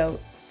week. So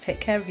take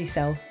care of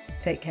yourself,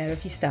 take care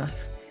of your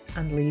staff,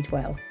 and lead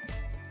well.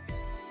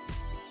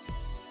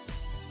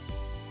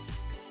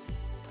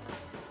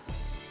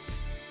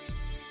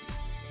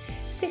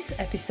 This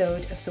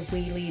episode of the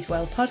We Lead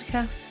Well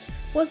podcast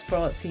was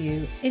brought to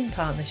you in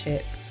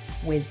partnership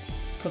with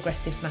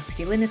Progressive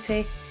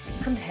Masculinity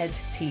and Head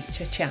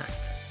Teacher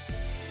Chat.